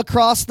earth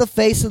across the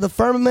face of the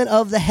firmament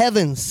of the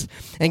heavens.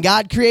 And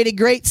God created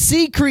great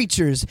sea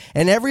creatures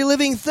and every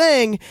living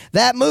thing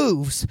that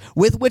moves,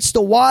 with which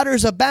the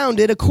waters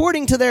abounded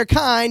according to their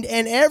kind,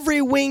 and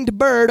every winged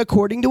bird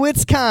according to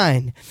its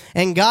kind.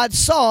 And God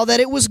saw that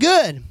it was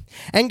good.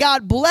 And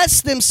God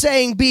blessed them,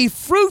 saying, be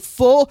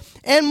fruitful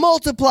and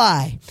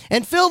multiply,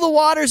 and fill the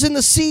waters in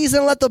the seas,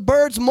 and let the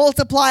birds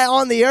multiply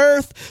on the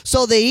earth.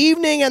 So the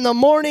evening and the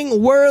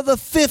morning were the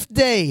 5th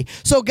day.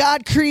 So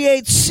God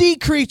creates sea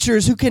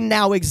creatures who can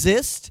now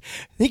exist.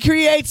 He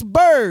creates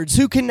birds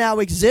who can now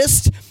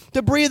exist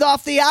to breathe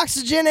off the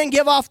oxygen and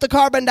give off the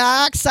carbon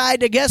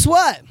dioxide to, guess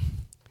what?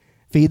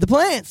 Feed the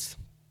plants.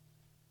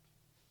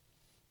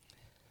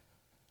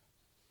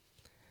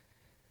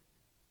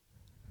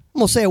 I'm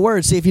going to say a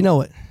word, see if you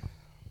know it.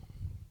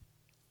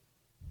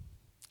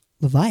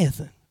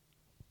 Leviathan.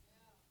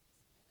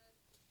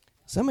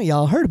 Some of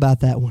y'all heard about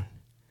that one.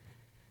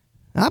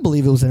 I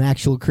believe it was an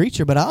actual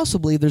creature, but I also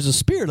believe there's a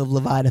spirit of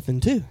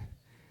Leviathan too.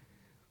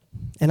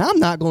 And I'm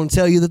not going to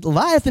tell you that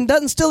Leviathan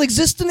doesn't still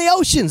exist in the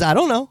oceans. I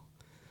don't know.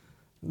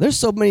 There's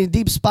so many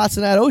deep spots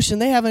in that ocean,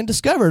 they haven't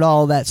discovered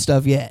all that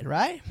stuff yet,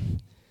 right?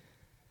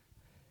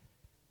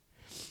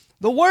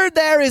 The word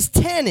there is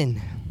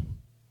tannin,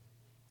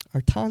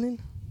 or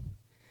tannin,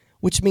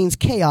 which means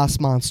chaos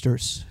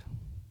monsters.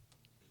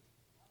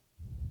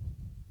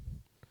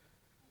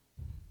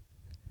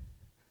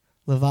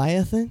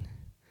 Leviathan.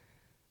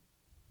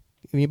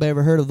 Anybody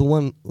ever heard of the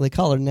one they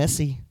call her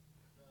Nessie?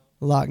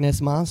 The Loch Ness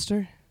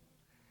Monster?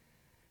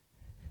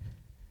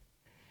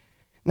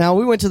 Now,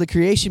 we went to the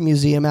Creation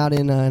Museum out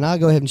in, and I'll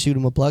go ahead and shoot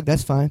him a plug,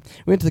 that's fine.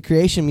 We went to the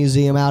Creation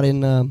Museum out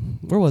in,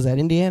 where was that,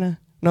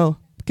 Indiana? No,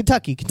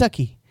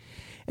 Kentucky.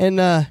 And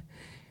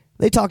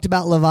they talked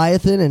about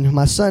Leviathan, and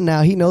my son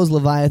now, he knows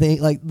Leviathan.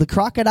 Like the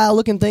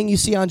crocodile-looking thing you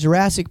see on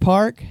Jurassic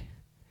Park.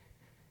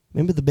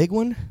 Remember the big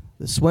one?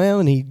 The swim,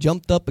 and he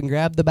jumped up and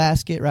grabbed the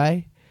basket,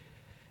 right?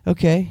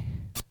 Okay.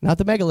 Not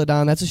the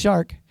megalodon, that's a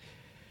shark.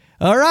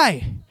 All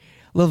right.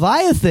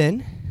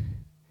 Leviathan,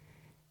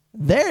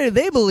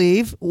 they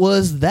believe,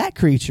 was that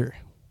creature.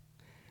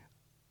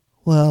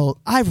 Well,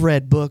 I've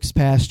read books,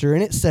 Pastor,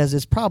 and it says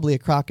it's probably a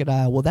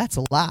crocodile. Well, that's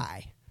a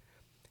lie.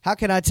 How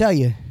can I tell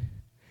you?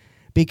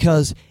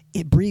 Because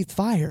it breathed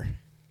fire.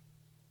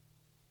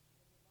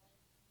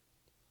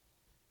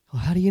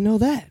 Well, how do you know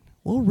that?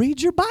 Well,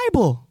 read your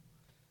Bible.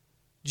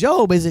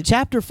 Job, is it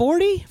chapter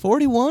 40,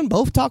 41?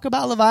 Both talk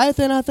about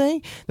Leviathan, I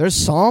think. There's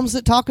Psalms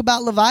that talk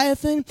about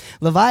Leviathan.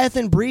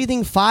 Leviathan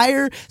breathing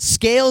fire,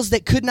 scales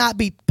that could not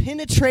be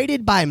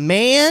penetrated by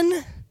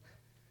man.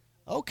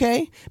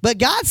 Okay, but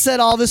God said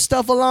all this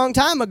stuff a long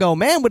time ago.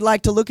 Man would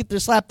like to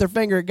slap their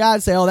finger at God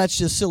and say, oh, that's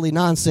just silly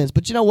nonsense.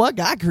 But you know what?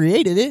 God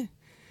created it.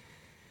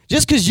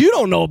 Just because you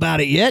don't know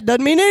about it yet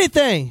doesn't mean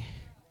anything.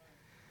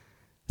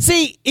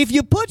 See, if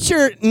you put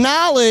your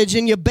knowledge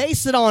and you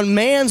base it on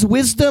man's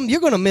wisdom, you're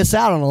going to miss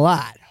out on a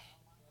lot.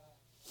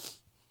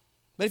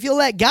 But if you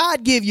let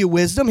God give you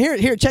wisdom,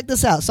 here, check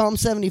this out. Psalm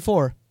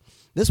 74.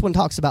 This one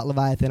talks about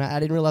Leviathan. I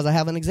didn't realize I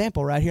have an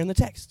example right here in the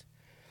text.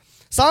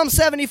 Psalm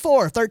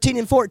 74, 13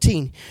 and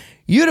 14.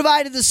 You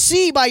divided the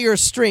sea by your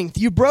strength.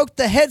 You broke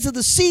the heads of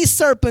the sea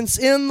serpents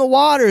in the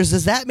waters.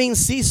 Does that mean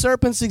sea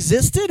serpents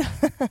existed?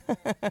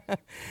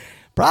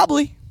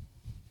 Probably.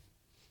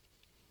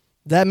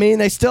 Does that mean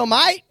they still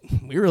might?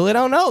 We really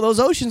don't know. Those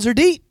oceans are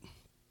deep.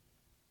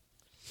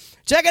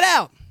 Check it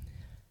out.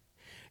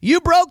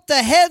 You broke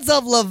the heads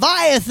of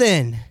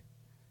Leviathan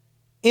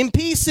in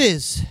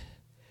pieces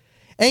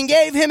and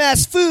gave him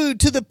as food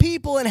to the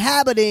people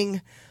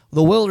inhabiting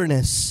the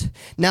wilderness.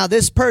 Now,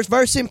 this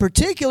verse in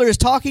particular is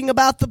talking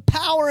about the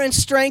power and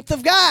strength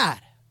of God.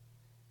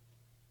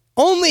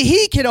 Only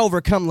he can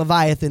overcome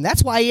Leviathan.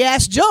 That's why he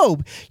asked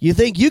Job, you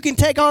think you can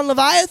take on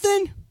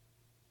Leviathan?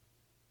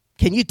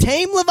 Can you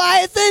tame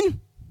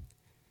Leviathan?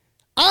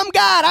 I'm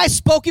God. I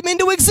spoke him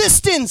into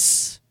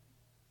existence.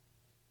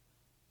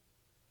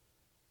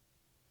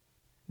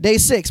 Day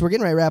 6. We're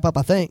getting ready to wrap up,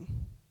 I think.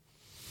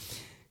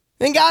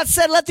 Then God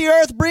said, let the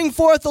earth bring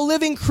forth a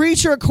living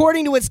creature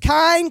according to its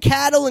kind,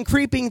 cattle and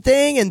creeping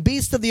thing, and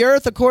beasts of the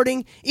earth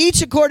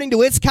each according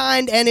to its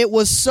kind, and it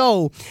was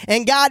so.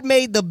 And God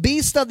made the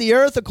beast of the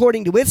earth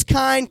according to its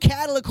kind,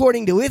 cattle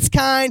according to its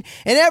kind,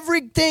 and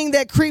everything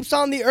that creeps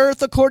on the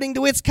earth according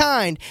to its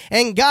kind.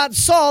 And God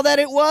saw that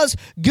it was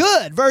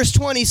good. Verse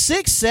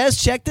 26 says,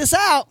 check this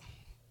out.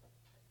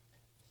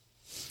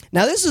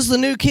 Now this is the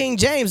New King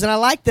James, and I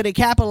like that it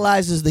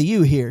capitalizes the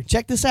you here.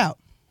 Check this out.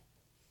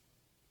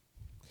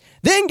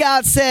 Then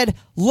God said,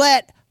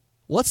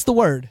 what's the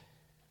word?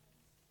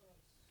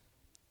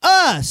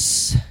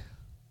 Us.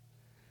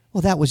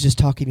 Well, that was just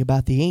talking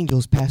about the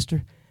angels,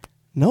 Pastor.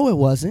 No, it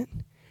wasn't.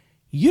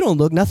 You don't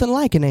look nothing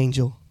like an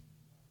angel.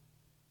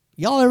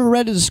 Y'all ever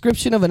read a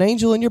description of an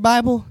angel in your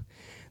Bible?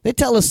 They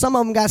tell us some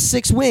of them got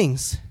 6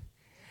 wings.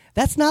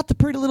 That's not the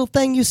pretty little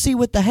thing you see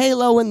with the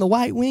halo and the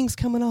white wings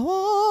coming off,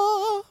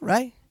 oh,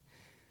 right?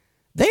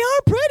 They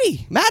are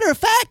pretty. Matter of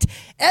fact,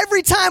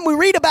 every time we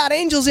read about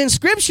angels in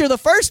Scripture, the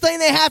first thing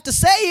they have to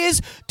say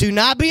is, do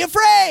not be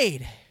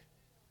afraid.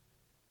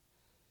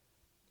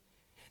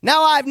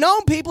 Now, I've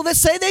known people that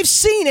say they've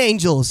seen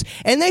angels,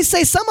 and they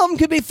say some of them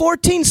could be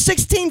 14,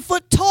 16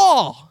 foot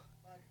tall.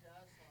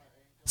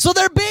 So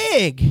they're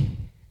big.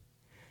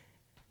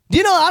 Do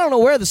you know, I don't know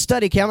where the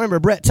study came. I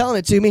remember Brett telling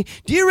it to me.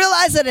 Do you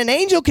realize that an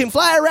angel can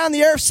fly around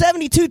the earth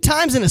 72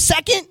 times in a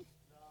second?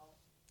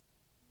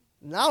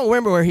 I don't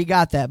remember where he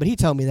got that, but he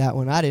told me that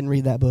one. I didn't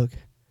read that book.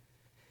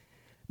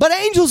 But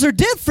angels are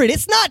different.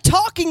 It's not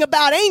talking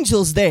about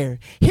angels there.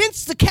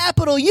 Hence the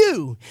capital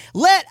U.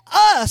 Let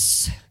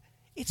us,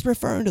 it's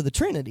referring to the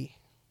Trinity.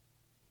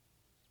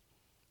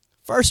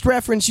 First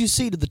reference you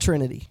see to the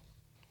Trinity.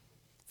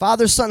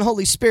 Father, Son,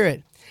 Holy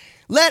Spirit.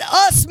 Let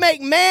us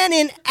make man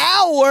in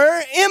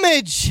our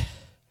image,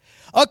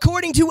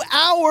 according to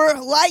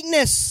our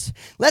likeness.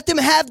 Let them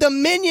have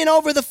dominion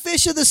over the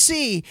fish of the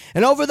sea,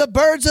 and over the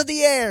birds of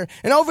the air,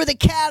 and over the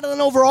cattle,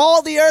 and over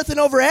all the earth, and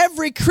over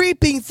every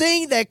creeping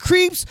thing that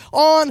creeps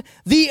on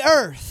the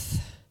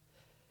earth.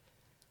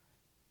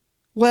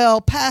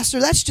 Well, Pastor,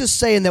 that's just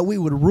saying that we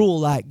would rule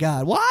like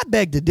God. Well, I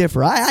beg to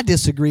differ. I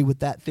disagree with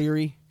that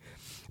theory.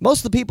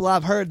 Most of the people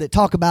I've heard that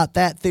talk about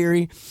that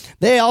theory,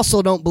 they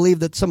also don't believe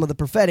that some of the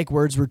prophetic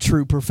words were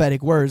true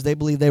prophetic words. They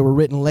believe they were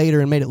written later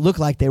and made it look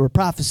like they were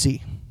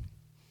prophecy.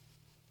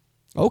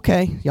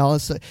 Okay, y'all.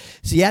 So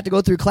you have to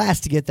go through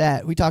class to get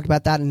that. We talked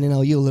about that in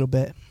NLU a little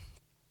bit.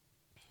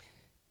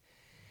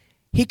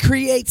 He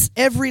creates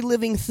every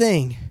living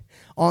thing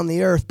on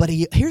the earth, but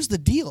here's the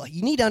deal.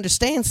 You need to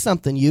understand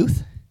something,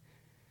 youth.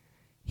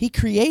 He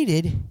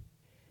created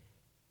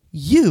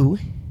you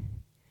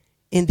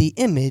in the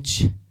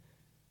image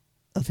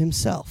of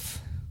himself.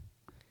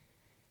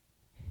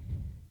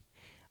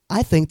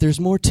 I think there's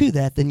more to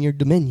that than your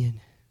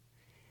dominion.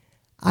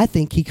 I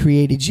think he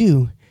created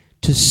you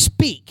to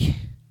speak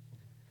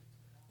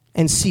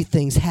and see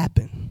things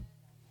happen.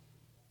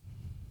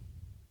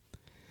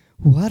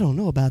 Well, I don't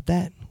know about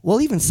that.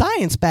 Well, even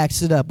science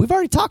backs it up. We've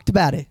already talked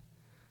about it.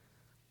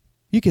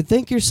 You can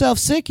think yourself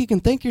sick. You can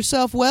think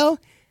yourself well.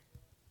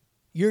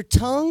 Your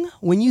tongue,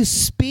 when you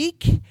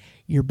speak,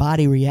 your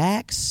body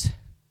reacts.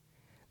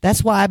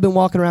 That's why I've been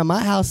walking around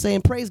my house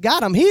saying, praise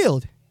God, I'm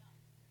healed.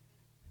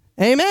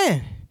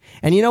 Amen.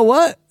 And you know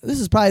what? This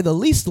is probably the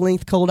least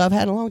length cold I've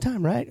had in a long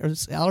time, right? Or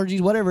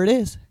allergies, whatever it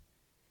is.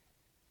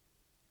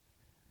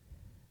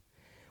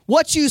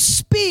 What you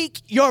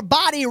speak, your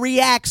body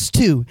reacts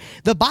to.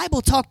 The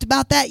Bible talked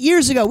about that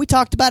years ago. We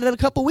talked about it a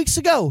couple weeks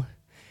ago.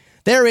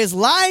 There is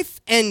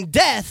life and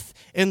death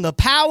in the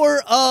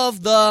power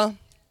of the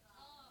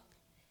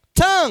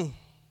tongue.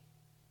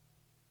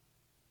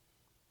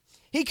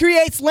 He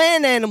creates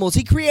land animals.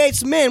 He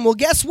creates men. Well,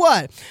 guess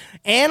what?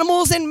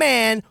 Animals and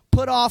man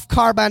put off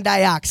carbon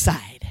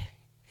dioxide.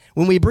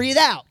 When we breathe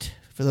out,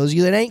 for those of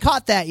you that ain't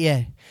caught that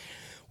yet,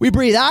 we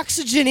breathe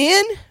oxygen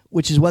in,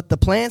 which is what the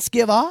plants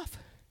give off.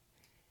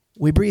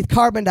 We breathe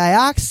carbon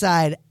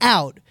dioxide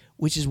out,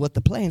 which is what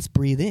the plants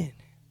breathe in.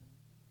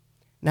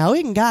 Now,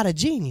 isn't God a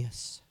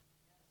genius?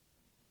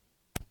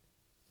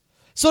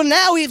 So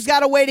now he's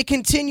got a way to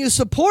continue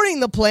supporting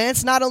the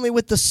plants, not only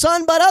with the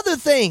sun, but other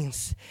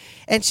things.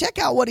 And check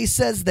out what he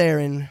says there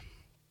in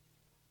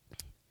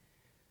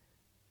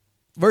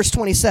verse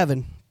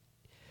 27.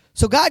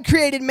 So God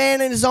created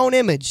man in his own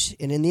image,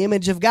 and in the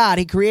image of God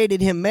he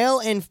created him male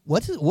and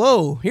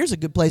whoa, here's a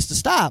good place to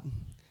stop.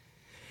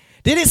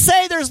 Did it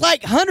say there's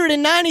like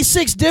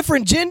 196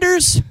 different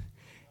genders?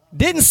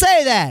 Didn't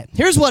say that.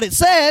 Here's what it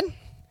said.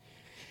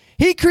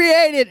 He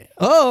created,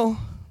 I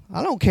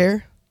don't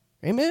care.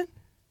 Amen.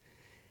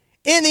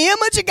 In the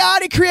image of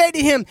God he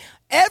created him.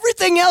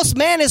 Everything else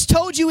man has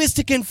told you is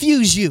to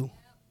confuse you.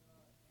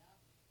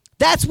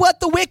 That's what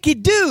the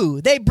wicked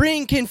do. They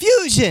bring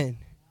confusion.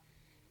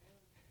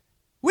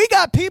 We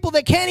got people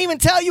that can't even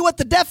tell you what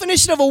the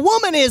definition of a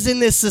woman is in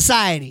this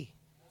society.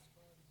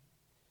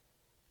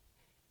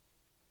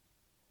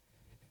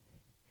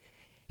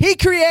 He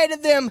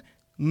created them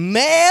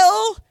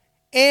male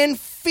and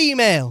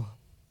female.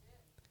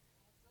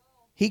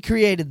 He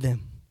created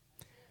them.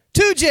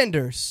 2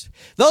 genders.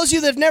 Those of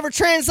you that have never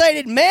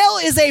translated, male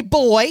is a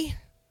boy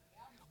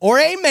or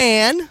a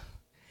man.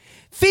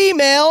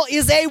 Female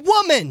is a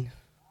woman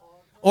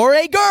or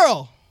a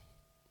girl.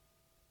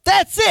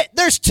 That's it.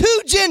 There's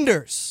 2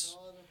 genders.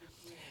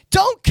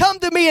 Don't come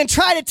to me and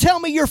try to tell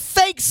me your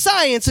fake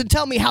science and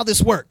tell me how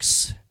this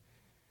works.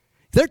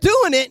 They're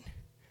doing it.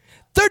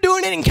 They're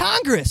doing it in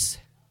Congress.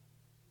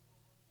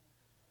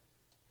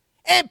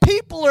 And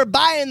people are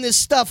buying this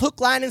stuff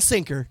hook, line, and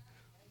sinker.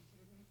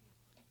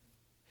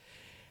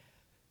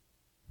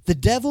 The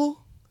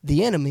devil,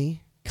 the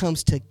enemy,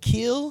 comes to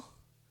kill,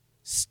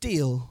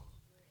 steal,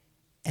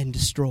 and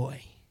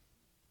destroy.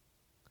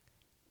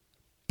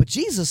 But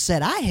Jesus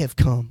said, I have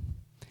come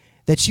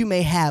that you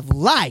may have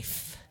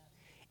life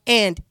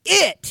and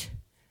it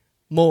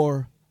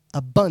more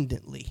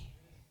abundantly.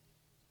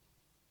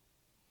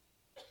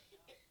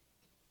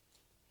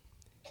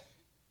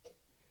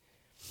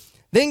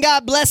 Then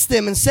God blessed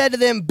them and said to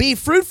them, be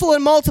fruitful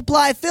and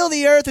multiply, fill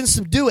the earth and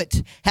subdue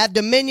it. Have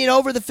dominion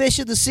over the fish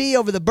of the sea,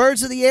 over the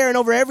birds of the air, and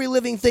over every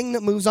living thing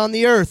that moves on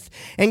the earth.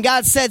 And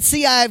God said,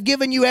 see, I have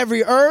given you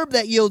every herb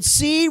that yields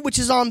seed, which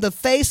is on the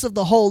face of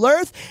the whole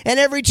earth, and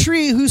every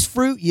tree whose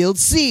fruit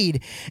yields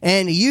seed.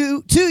 And to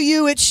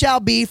you it shall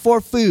be for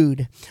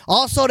food.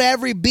 Also to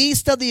every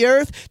beast of the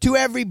earth, to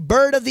every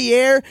bird of the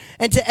air,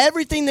 and to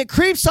everything that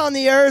creeps on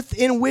the earth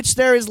in which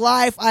there is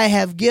life, I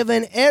have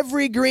given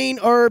every green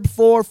herb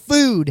for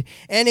food.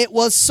 And it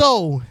was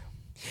so.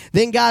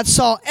 Then God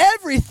saw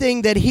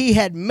everything that he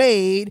had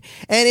made,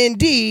 and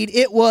indeed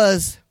it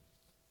was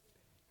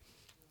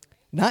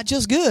not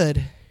just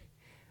good,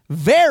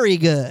 very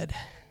good.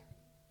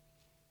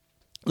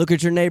 Look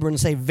at your neighbor and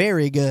say,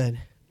 very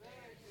good.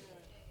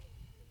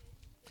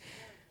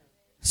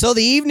 So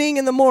the evening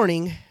and the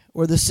morning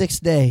were the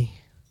 6th day.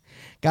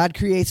 God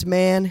creates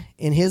man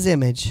in his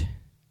image.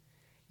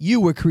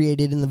 You were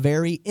created in the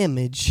very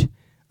image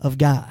of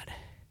God.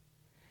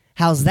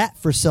 How's that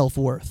for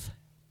self-worth?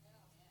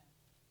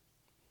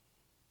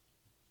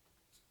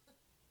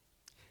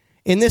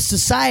 In this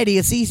society,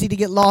 it's easy to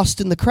get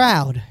lost in the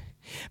crowd.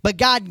 But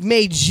God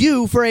made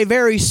you for a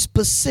very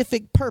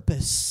specific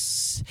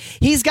purpose.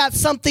 He's got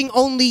something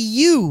only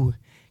you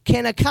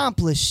can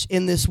accomplish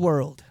in this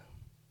world.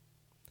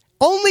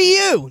 Only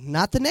you,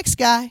 not the next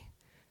guy.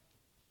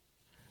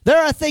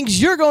 There are things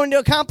you're going to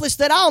accomplish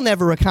that I'll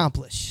never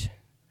accomplish.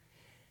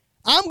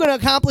 I'm going to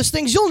accomplish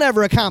things you'll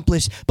never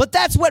accomplish. But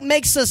that's what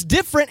makes us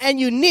different and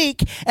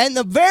unique. And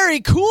the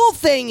very cool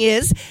thing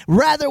is,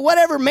 rather,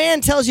 whatever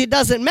man tells you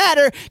doesn't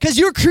matter, because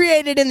you're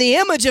created in the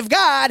image of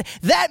God.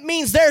 That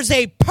means there's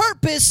a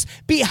purpose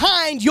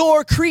behind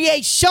your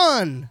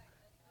creation.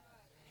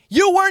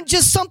 You weren't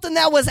just something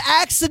that was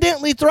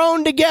accidentally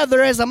thrown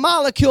together as a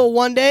molecule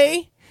one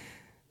day,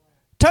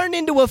 turned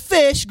into a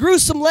fish, grew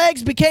some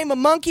legs, became a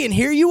monkey, and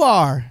here you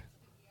are.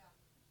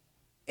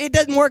 It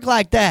doesn't work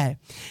like that.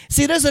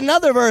 See, there's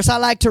another verse I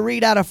like to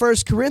read out of 1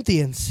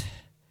 Corinthians.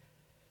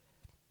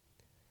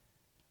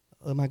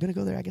 Am I going to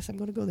go there? I guess I'm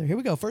going to go there. Here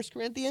we go. 1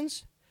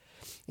 Corinthians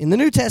in the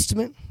New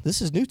Testament.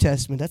 This is New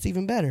Testament. That's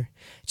even better.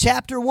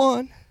 Chapter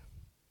 1.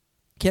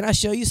 Can I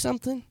show you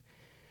something?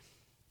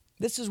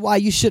 This is why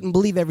you shouldn't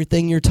believe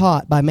everything you're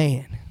taught by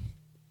man.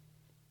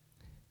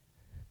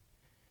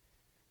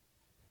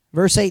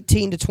 Verse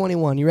 18 to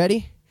 21. You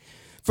ready?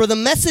 For the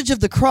message of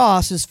the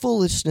cross is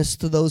foolishness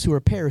to those who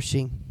are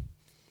perishing.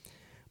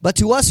 But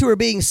to us who are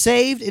being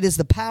saved, it is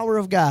the power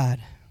of God.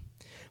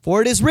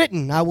 For it is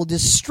written, I will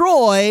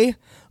destroy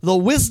the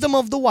wisdom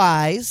of the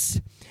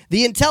wise.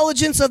 The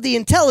intelligence of the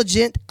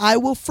intelligent I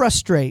will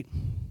frustrate.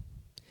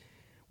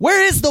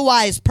 Where is the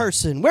wise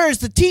person? Where is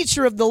the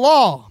teacher of the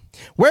law?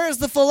 Where is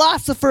the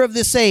philosopher of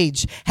this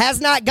age?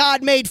 Has not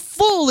God made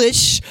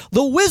foolish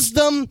the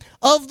wisdom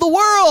of the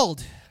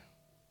world?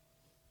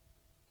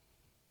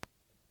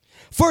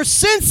 For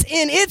since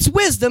in its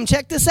wisdom,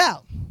 check this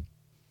out.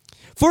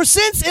 For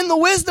since in the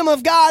wisdom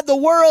of God, the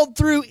world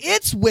through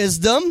its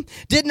wisdom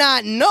did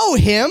not know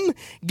him,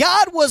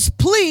 God was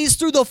pleased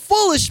through the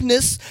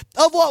foolishness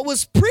of what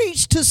was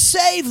preached to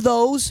save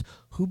those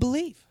who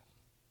believe.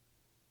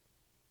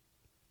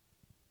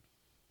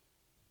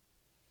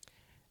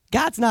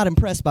 God's not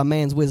impressed by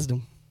man's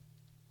wisdom.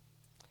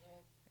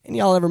 And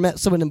y'all ever met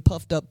some of them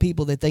puffed up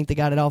people that think they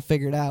got it all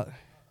figured out?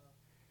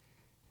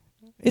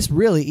 It's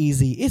really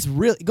easy.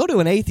 Go to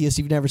an atheist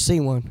if you've never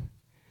seen one.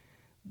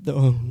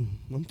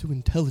 I'm too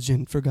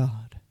intelligent for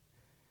God.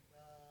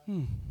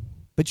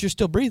 But you're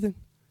still breathing.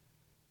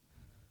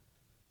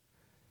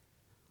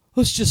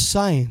 Well, it's just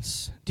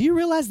science. Do you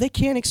realize they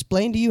can't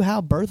explain to you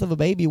how birth of a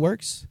baby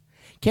works?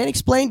 Can't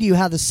explain to you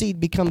how the seed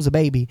becomes a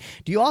baby.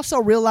 Do you also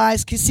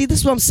realize, see,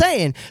 this is what I'm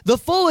saying. The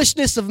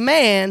foolishness of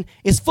man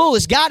is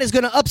foolish. God is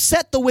going to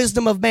upset the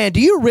wisdom of man.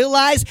 Do you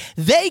realize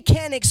they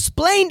can't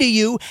explain to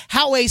you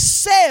how a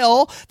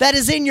cell that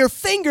is in your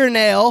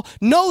fingernail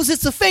knows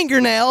it's a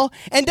fingernail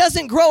and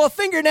doesn't grow a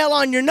fingernail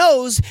on your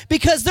nose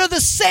because they're the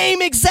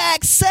same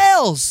exact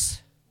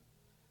cells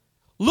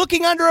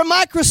looking under a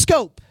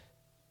microscope?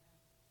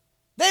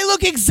 They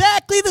look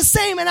exactly the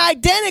same and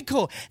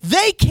identical.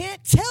 They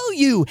can't tell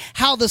you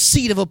how the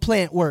seed of a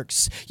plant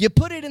works. You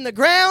put it in the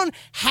ground,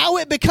 how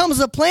it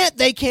becomes a plant,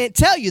 they can't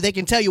tell you. They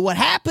can tell you what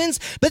happens,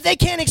 but they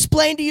can't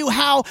explain to you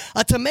how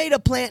a tomato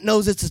plant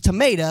knows it's a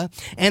tomato,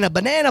 and a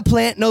banana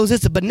plant knows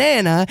it's a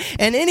banana,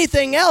 and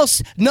anything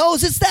else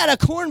knows it's that. A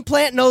corn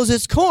plant knows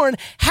it's corn.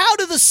 How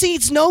do the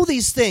seeds know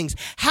these things?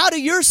 How do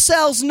your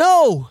cells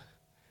know?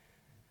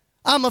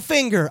 I'm a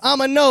finger, I'm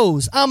a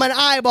nose, I'm an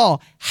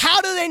eyeball.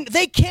 How do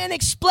they can't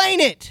explain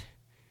it.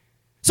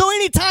 So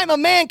anytime a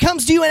man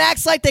comes to you and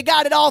acts like they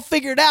got it all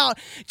figured out,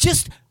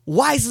 just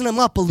wisen them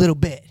up a little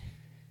bit.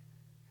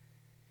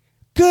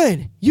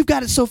 Good, you've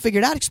got it so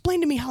figured out.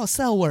 Explain to me how a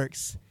cell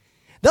works.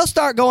 They'll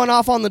start going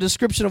off on the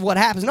description of what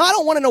happens. No, I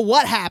don't want to know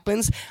what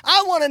happens.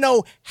 I want to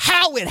know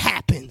how it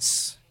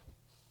happens.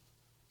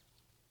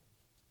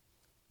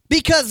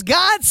 Because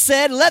God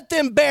said, let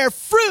them bear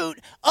fruit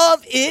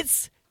of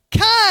its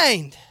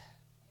kind.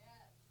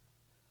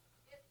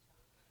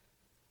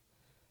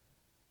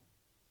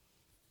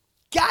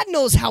 God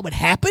knows how it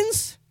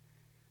happens.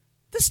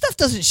 This stuff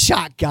doesn't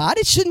shock God.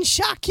 It shouldn't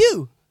shock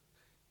you.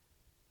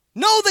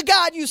 Know the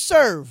God you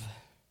serve.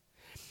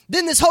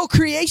 Then this whole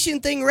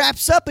creation thing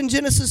wraps up in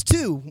Genesis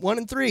 2, 1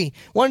 and 3.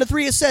 1 to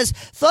 3 it says,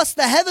 thus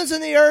the heavens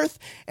and the earth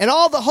and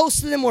all the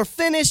hosts of them were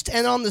finished,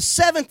 and on the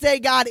seventh day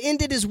God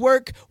ended his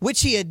work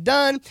which he had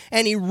done,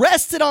 and he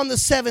rested on the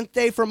seventh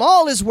day from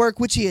all his work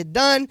which he had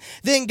done.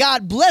 Then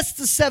God blessed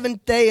the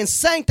seventh day and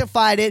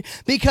sanctified it,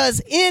 because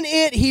in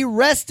it he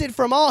rested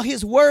from all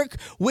his work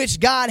which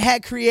God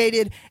had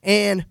created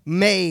and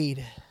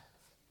made.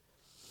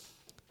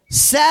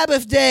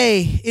 Sabbath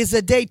day is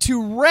a day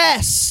to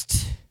rest,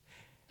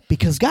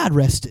 because God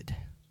rested.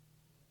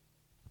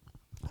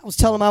 I was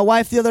telling my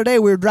wife the other day,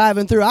 we were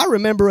driving through, I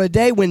remember a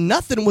day when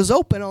nothing was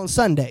open on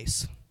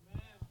Sundays.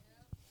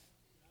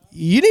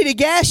 You need a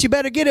gas, you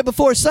better get it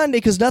before Sunday,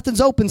 because nothing's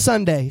open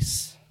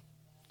Sundays.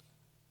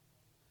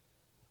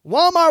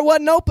 Walmart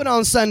wasn't open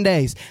on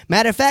Sundays.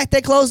 Matter of fact,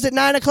 they closed at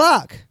 9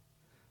 o'clock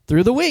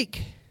through the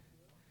week.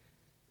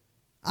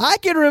 I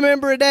can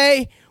remember a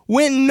day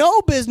when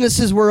no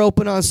businesses were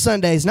open on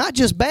Sundays, not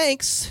just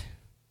banks.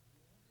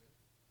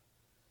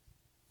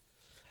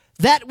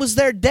 That was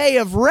their day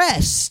of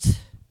rest.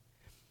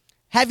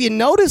 Have you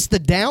noticed the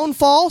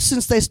downfall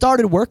since they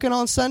started working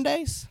on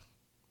Sundays?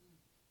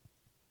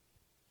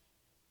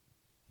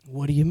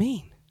 What do you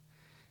mean?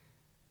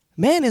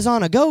 Man is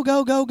on a go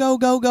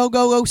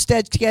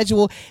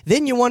schedule.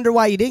 Then you wonder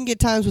why you didn't get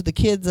times with the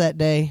kids that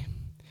day.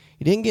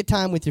 You didn't get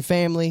time with your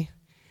family.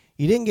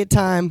 You didn't get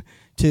time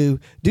to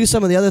do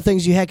some of the other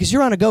things you had because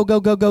you're on a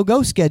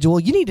go schedule.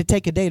 You need to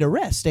take a day to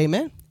rest.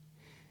 Amen.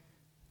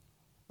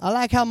 I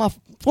like how my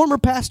former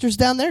pastors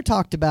down there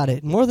talked about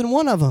it, more than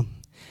one of them.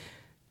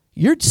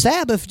 Your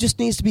Sabbath just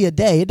needs to be a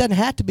day. It doesn't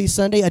have to be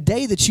Sunday, a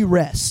day that you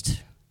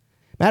rest.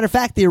 Matter of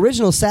fact, the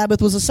original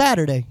Sabbath was a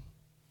Saturday.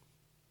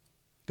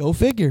 Go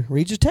figure.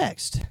 Read your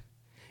text.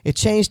 It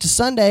changed to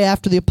Sunday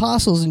after the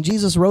apostles and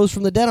Jesus rose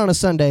from the dead on a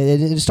Sunday.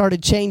 It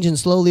started changing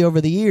slowly over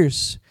the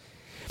years.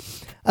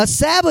 A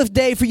Sabbath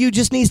day for you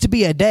just needs to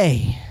be a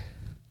day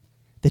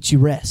that you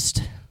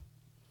rest.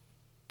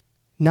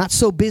 Not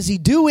so busy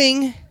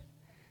doing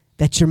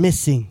that you're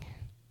missing.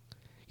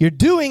 You're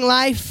doing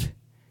life,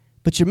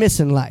 but you're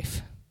missing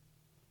life.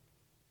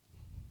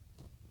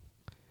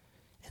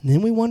 And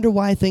then we wonder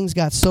why things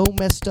got so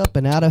messed up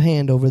and out of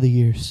hand over the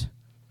years.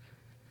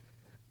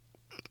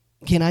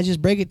 Can I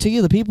just break it to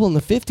you? The people in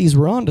the 50s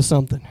were on to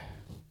something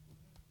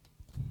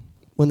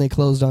when they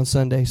closed on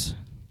Sundays.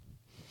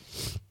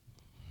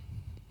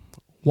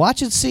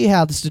 Watch and see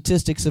how the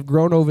statistics have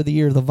grown over the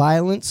year. The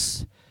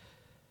violence,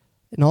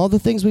 and all the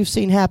things we've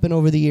seen happen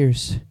over the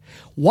years.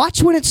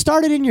 Watch when it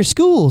started in your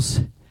schools,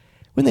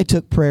 when they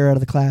took prayer out of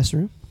the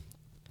classroom,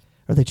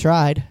 or they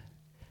tried.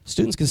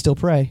 Students can still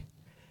pray.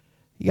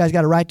 You guys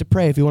got a right to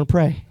pray if you want to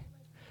pray.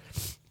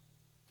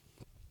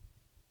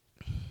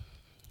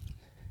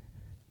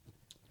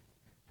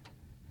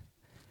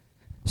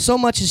 So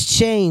much has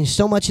changed.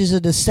 So much is a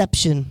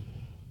deception.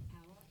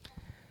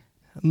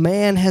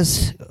 Man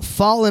has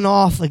fallen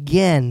off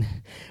again.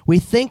 We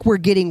think we're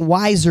getting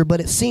wiser, but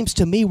it seems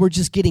to me we're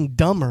just getting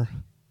dumber.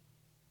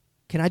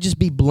 Can I just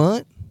be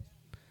blunt?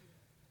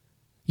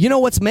 You know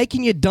what's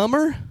making you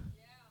dumber?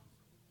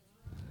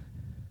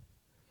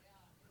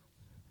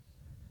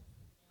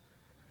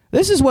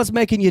 This is what's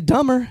making you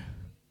dumber.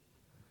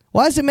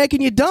 Why is it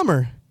making you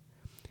dumber?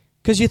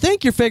 Because you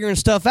think you're figuring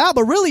stuff out,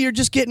 but really you're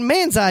just getting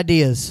man's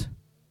ideas.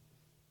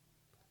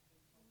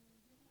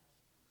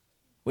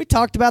 We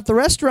talked about the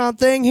restaurant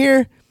thing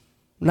here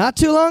not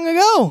too long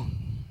ago.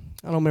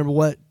 I don't remember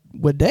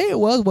what day it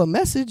was, what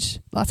message.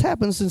 Lots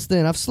happened since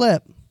then. I've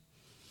slept.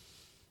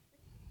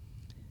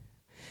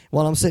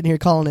 While I'm sitting here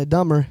calling it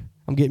dumber,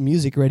 I'm getting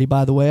music ready,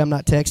 by the way. I'm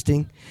not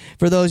texting.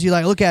 For those of you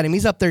like, look at him.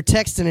 He's up there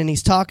texting and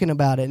he's talking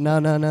about it.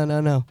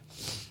 No.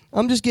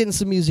 I'm just getting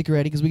some music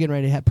ready because we're getting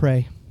ready to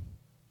pray.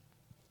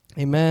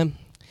 Amen.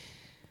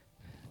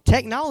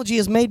 Technology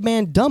has made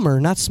man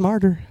dumber, not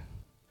smarter.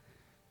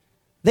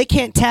 They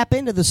can't tap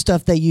into the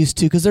stuff they used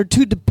to because they're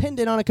too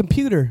dependent on a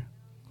computer.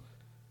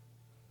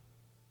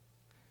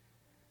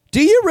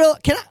 Do you really?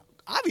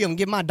 I've even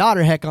give my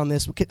daughter heck on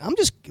this. I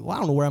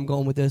don't know where I'm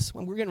going with this.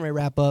 We're getting ready to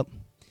wrap up.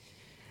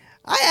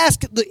 I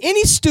ask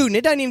any student,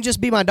 it doesn't even just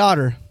be my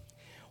daughter,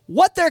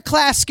 what their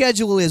class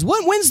schedule is.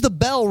 When's the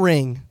bell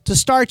ring to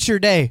start your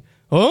day?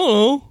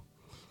 Oh,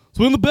 it's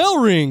when the bell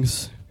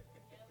rings.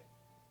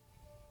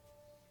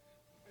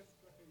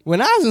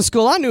 When I was in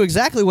school, I knew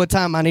exactly what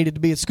time I needed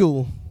to be at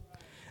school.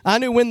 I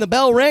knew when the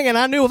bell rang, and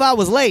I knew if I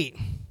was late.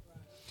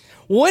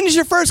 When does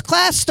your first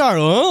class start?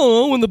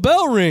 Oh, when the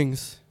bell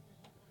rings.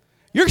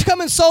 You're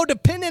becoming so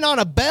dependent on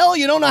a bell,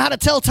 you don't know how to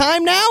tell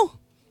time now?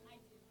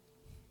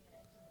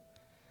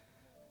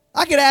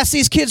 I could ask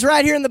these kids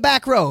right here in the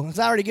back row, because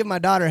I already give my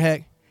daughter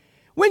heck.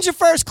 When's your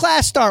first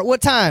class start?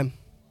 What time?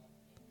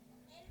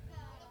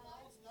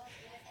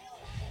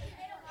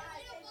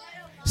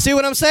 See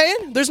what I'm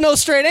saying? There's no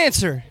straight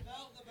answer.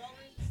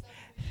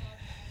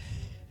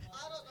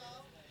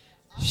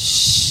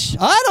 Shh,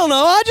 I don't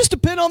know. I just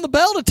depend on the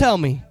bell to tell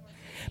me.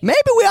 Maybe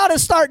we ought to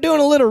start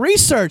doing a little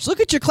research. Look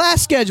at your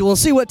class schedule and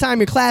see what time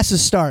your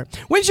classes start.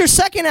 When's your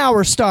second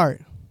hour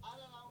start?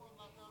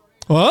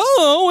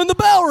 Oh, when the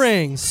bell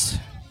rings.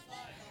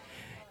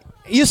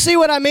 You see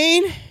what I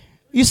mean?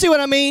 You see what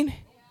I mean?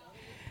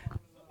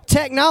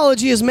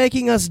 Technology is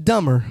making us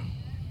dumber.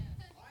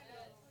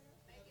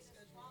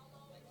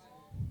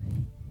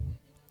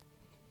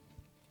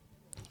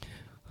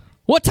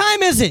 What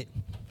time is it?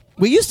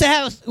 We used to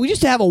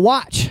have a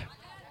watch.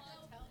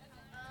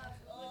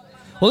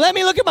 Well, let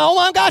me look at oh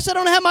my gosh, I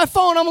don't have my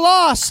phone. I'm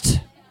lost.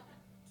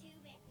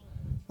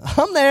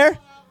 I'm there.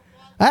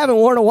 I haven't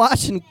worn a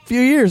watch in a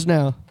few years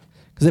now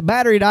because the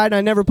battery died and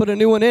I never put a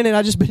new one in it.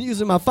 I've just been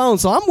using my phone.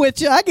 So I'm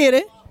with you. I get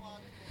it.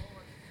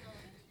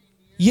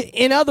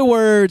 In other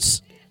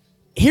words,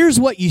 here's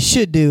what you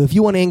should do. If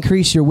you want to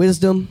increase your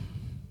wisdom,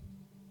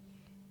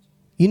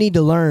 you need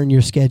to learn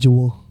your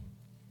schedule.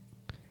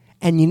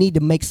 And you need to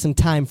make some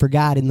time for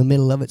God in the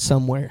middle of it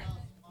somewhere.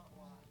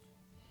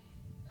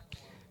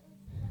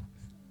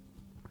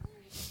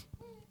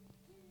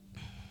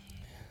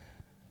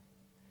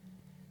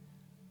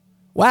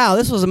 Wow,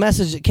 this was a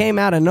message that came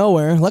out of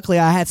nowhere. Luckily,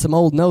 I had some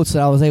old notes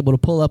that I was able to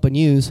pull up and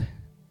use.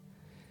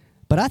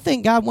 But I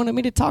think God wanted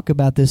me to talk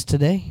about this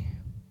today.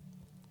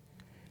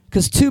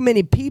 Because too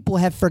many people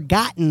have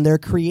forgotten their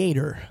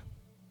Creator.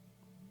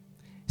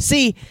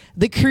 See,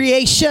 the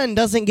creation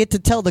doesn't get to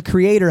tell the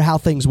Creator how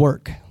things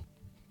work.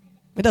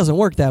 It doesn't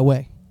work that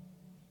way.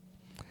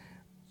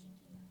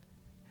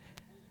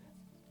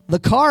 The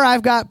car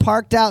I've got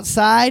parked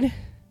outside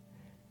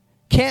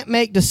can't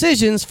make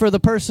decisions for the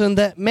person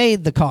that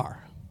made the car.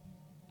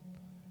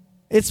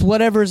 It's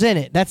whatever's in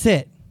it. That's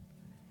it.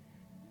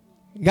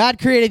 God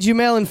created you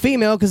male and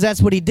female because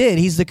that's what he did.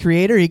 He's the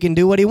creator. He can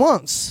do what he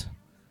wants.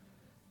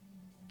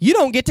 You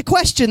don't get to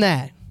question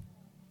that.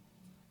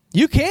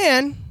 You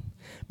can,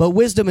 but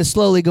wisdom is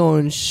slowly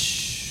going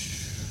shh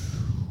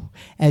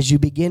as you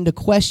begin to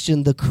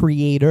question the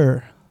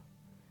Creator.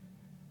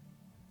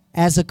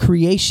 As a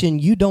creation,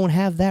 you don't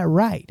have that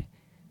right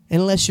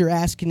unless you're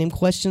asking him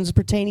questions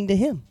pertaining to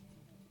him.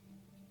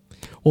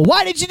 Well,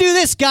 why did you do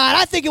this, God?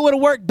 I think it would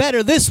have worked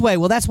better this way.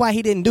 Well, that's why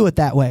he didn't do it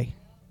that way.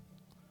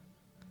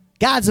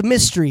 God's a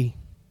mystery.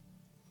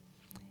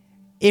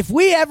 If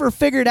we ever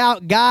figured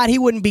out God, he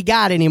wouldn't be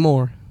God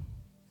anymore.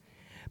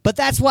 But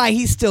that's why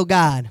he's still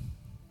God.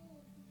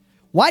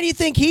 Why do you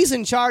think he's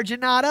in charge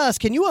and not us?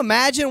 Can you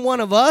imagine one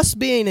of us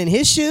being in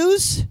his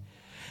shoes?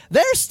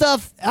 There's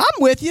stuff I'm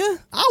with you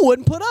I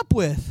wouldn't put up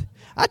with.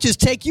 I'd just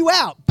take you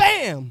out.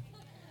 Bam.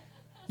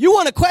 You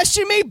want to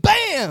question me?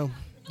 Bam.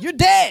 You're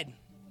dead.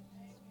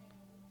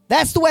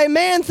 That's the way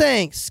man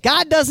thinks.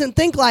 God doesn't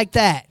think like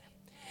that.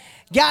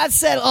 God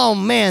said, oh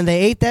man,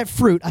 they ate that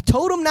fruit. I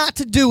told them not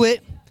to do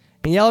it.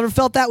 And y'all ever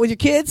felt that with your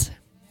kids?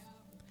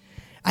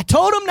 I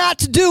told them not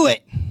to do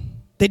it.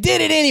 They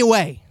did it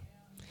anyway.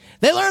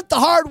 They learned the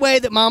hard way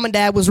that mom and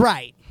dad was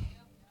right.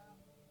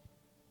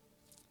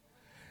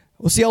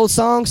 What's the old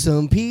song?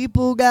 Some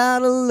people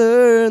gotta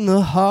learn the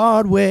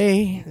hard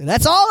way.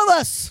 That's all of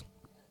us.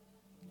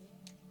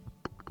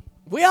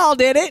 We all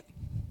did it.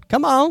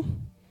 Come on.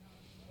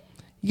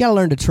 You got to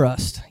learn to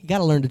trust. You got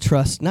to learn to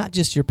trust not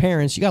just your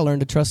parents. You got to learn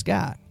to trust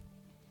God.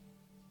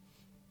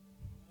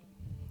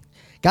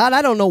 God,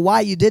 I don't know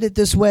why you did it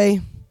this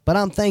way, but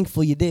I'm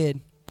thankful you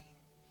did.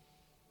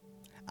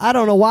 I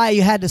don't know why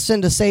you had to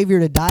send a Savior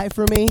to die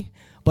for me,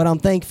 but I'm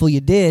thankful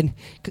you did.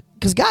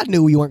 Because God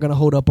knew we weren't going to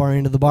hold up our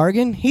end of the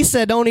bargain. He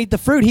said, don't eat the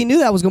fruit. He knew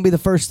that was going to be the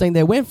first thing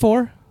they went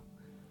for.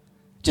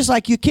 Just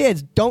like you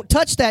kids, don't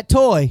touch that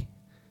toy.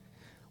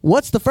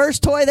 What's the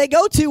first toy they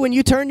go to when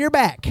you turn your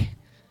back?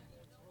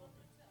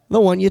 The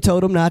one you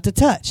told them not to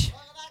touch.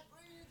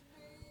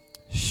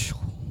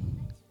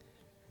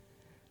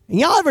 And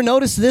y'all ever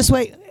notice this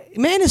way?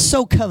 Man is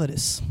so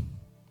covetous.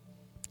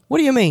 What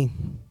do you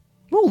mean?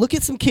 Well, look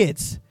at some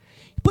kids.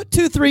 You put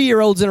 2,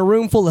 3-year-olds in a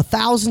room full of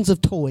thousands of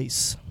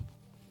toys.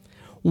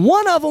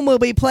 One of them will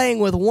be playing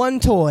with one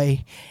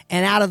toy,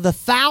 and out of the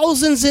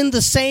thousands in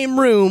the same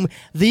room,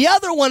 the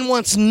other one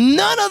wants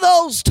none of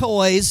those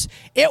toys.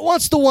 It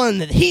wants the one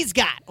that he's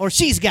got or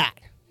she's got.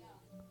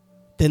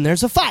 Then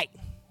there's a fight.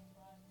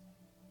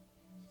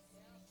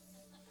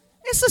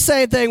 It's the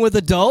same thing with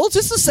adults.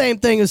 It's the same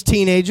thing as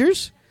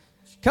teenagers.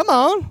 Come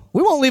on.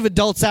 We won't leave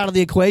adults out of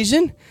the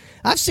equation.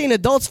 I've seen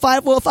adults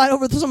fight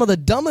over some of the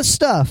dumbest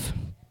stuff.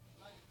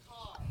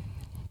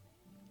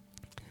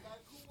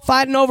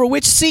 Fighting over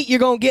which seat you're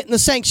going to get in the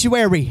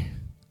sanctuary.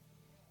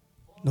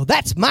 No,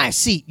 that's my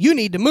seat. You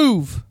need to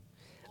move.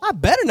 I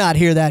better not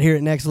hear that here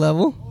at Next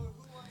Level.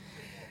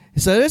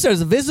 So if there's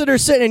a visitor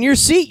sitting in your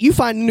seat, you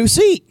find a new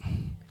seat.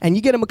 And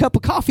you get them a cup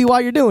of coffee while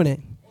you're doing it.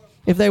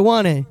 If they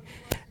want it.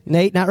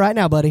 Nate, not right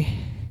now, buddy.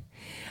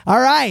 All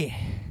right.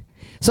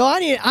 So I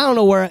don't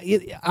know where.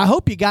 I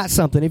hope you got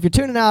something. If you're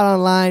tuning out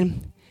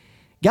online,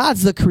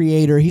 God's the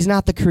creator. He's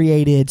not the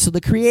created. So the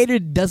creator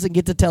doesn't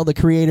get to tell the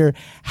creator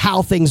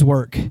how things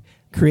work.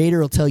 Creator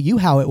will tell you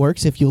how it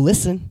works if you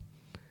listen.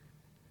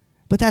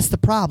 But that's the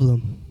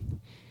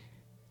problem.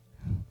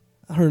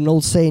 I heard an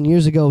old saying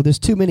years ago, there's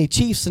too many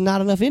chiefs and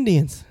not enough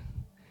Indians.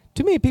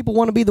 Too many people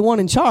want to be the one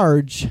in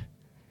charge.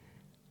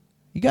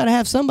 You got to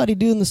have somebody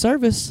doing the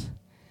service.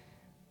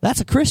 That's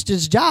a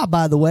Christian's job,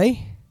 by the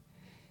way.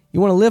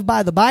 You want to live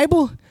by the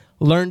Bible?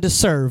 Learn to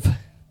serve.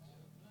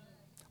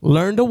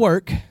 Learn to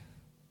work.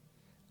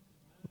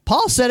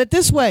 Paul said it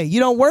this way. You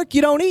don't work,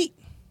 you don't eat.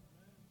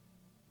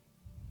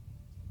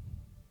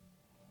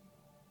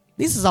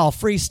 This is all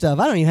free stuff.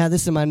 I don't even have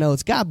this in my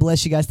notes. God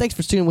bless you guys. Thanks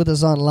for tuning with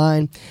us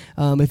online.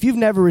 If you've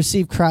never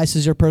received Christ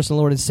as your personal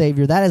Lord and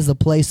Savior, that is the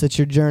place that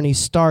your journey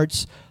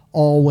starts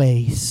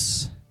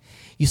always.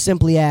 You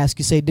simply ask,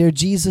 you say, Dear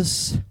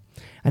Jesus,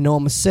 I know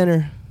I'm a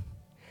sinner.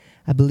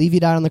 I believe you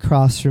died on the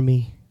cross for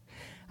me.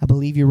 I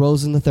believe you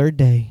rose on the third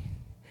day,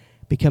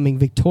 becoming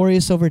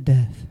victorious over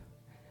death,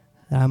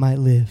 that I might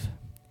live.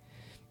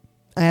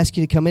 I ask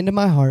you to come into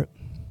my heart,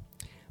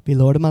 be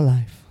Lord of my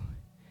life.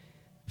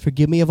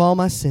 Forgive me of all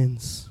my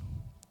sins.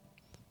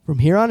 From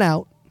here on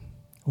out,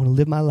 I want to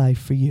live my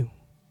life for you.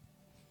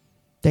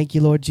 Thank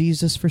you, Lord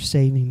Jesus, for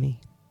saving me.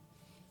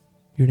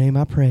 In your name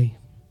I pray.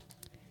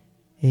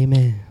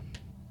 Amen.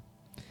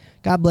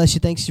 God bless you.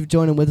 Thanks for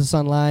joining with us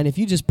online. If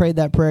you just prayed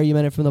that prayer, you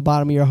meant it from the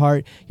bottom of your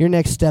heart, your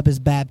next step is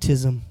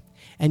baptism.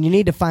 And you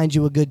need to find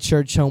you a good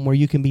church home where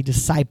you can be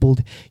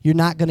discipled. You're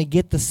not going to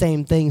get the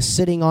same thing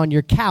sitting on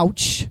your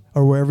couch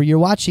or wherever you're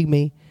watching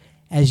me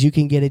as you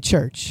can get at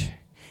church,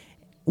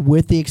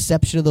 with the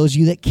exception of those of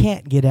you that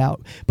can't get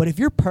out. But if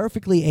you're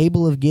perfectly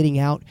able of getting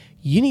out,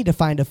 you need to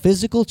find a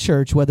physical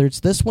church, whether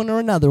it's this one or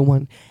another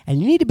one, and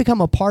you need to become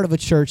a part of a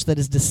church that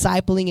is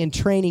discipling and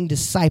training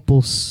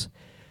disciples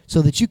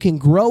so that you can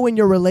grow in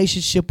your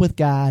relationship with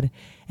God,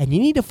 and you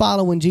need to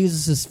follow in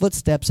Jesus'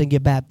 footsteps and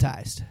get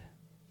baptized,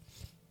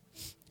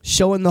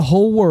 showing the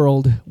whole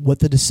world what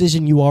the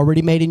decision you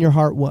already made in your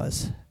heart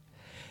was.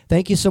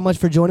 Thank you so much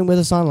for joining with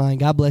us online.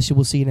 God bless you.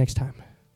 We'll see you next time.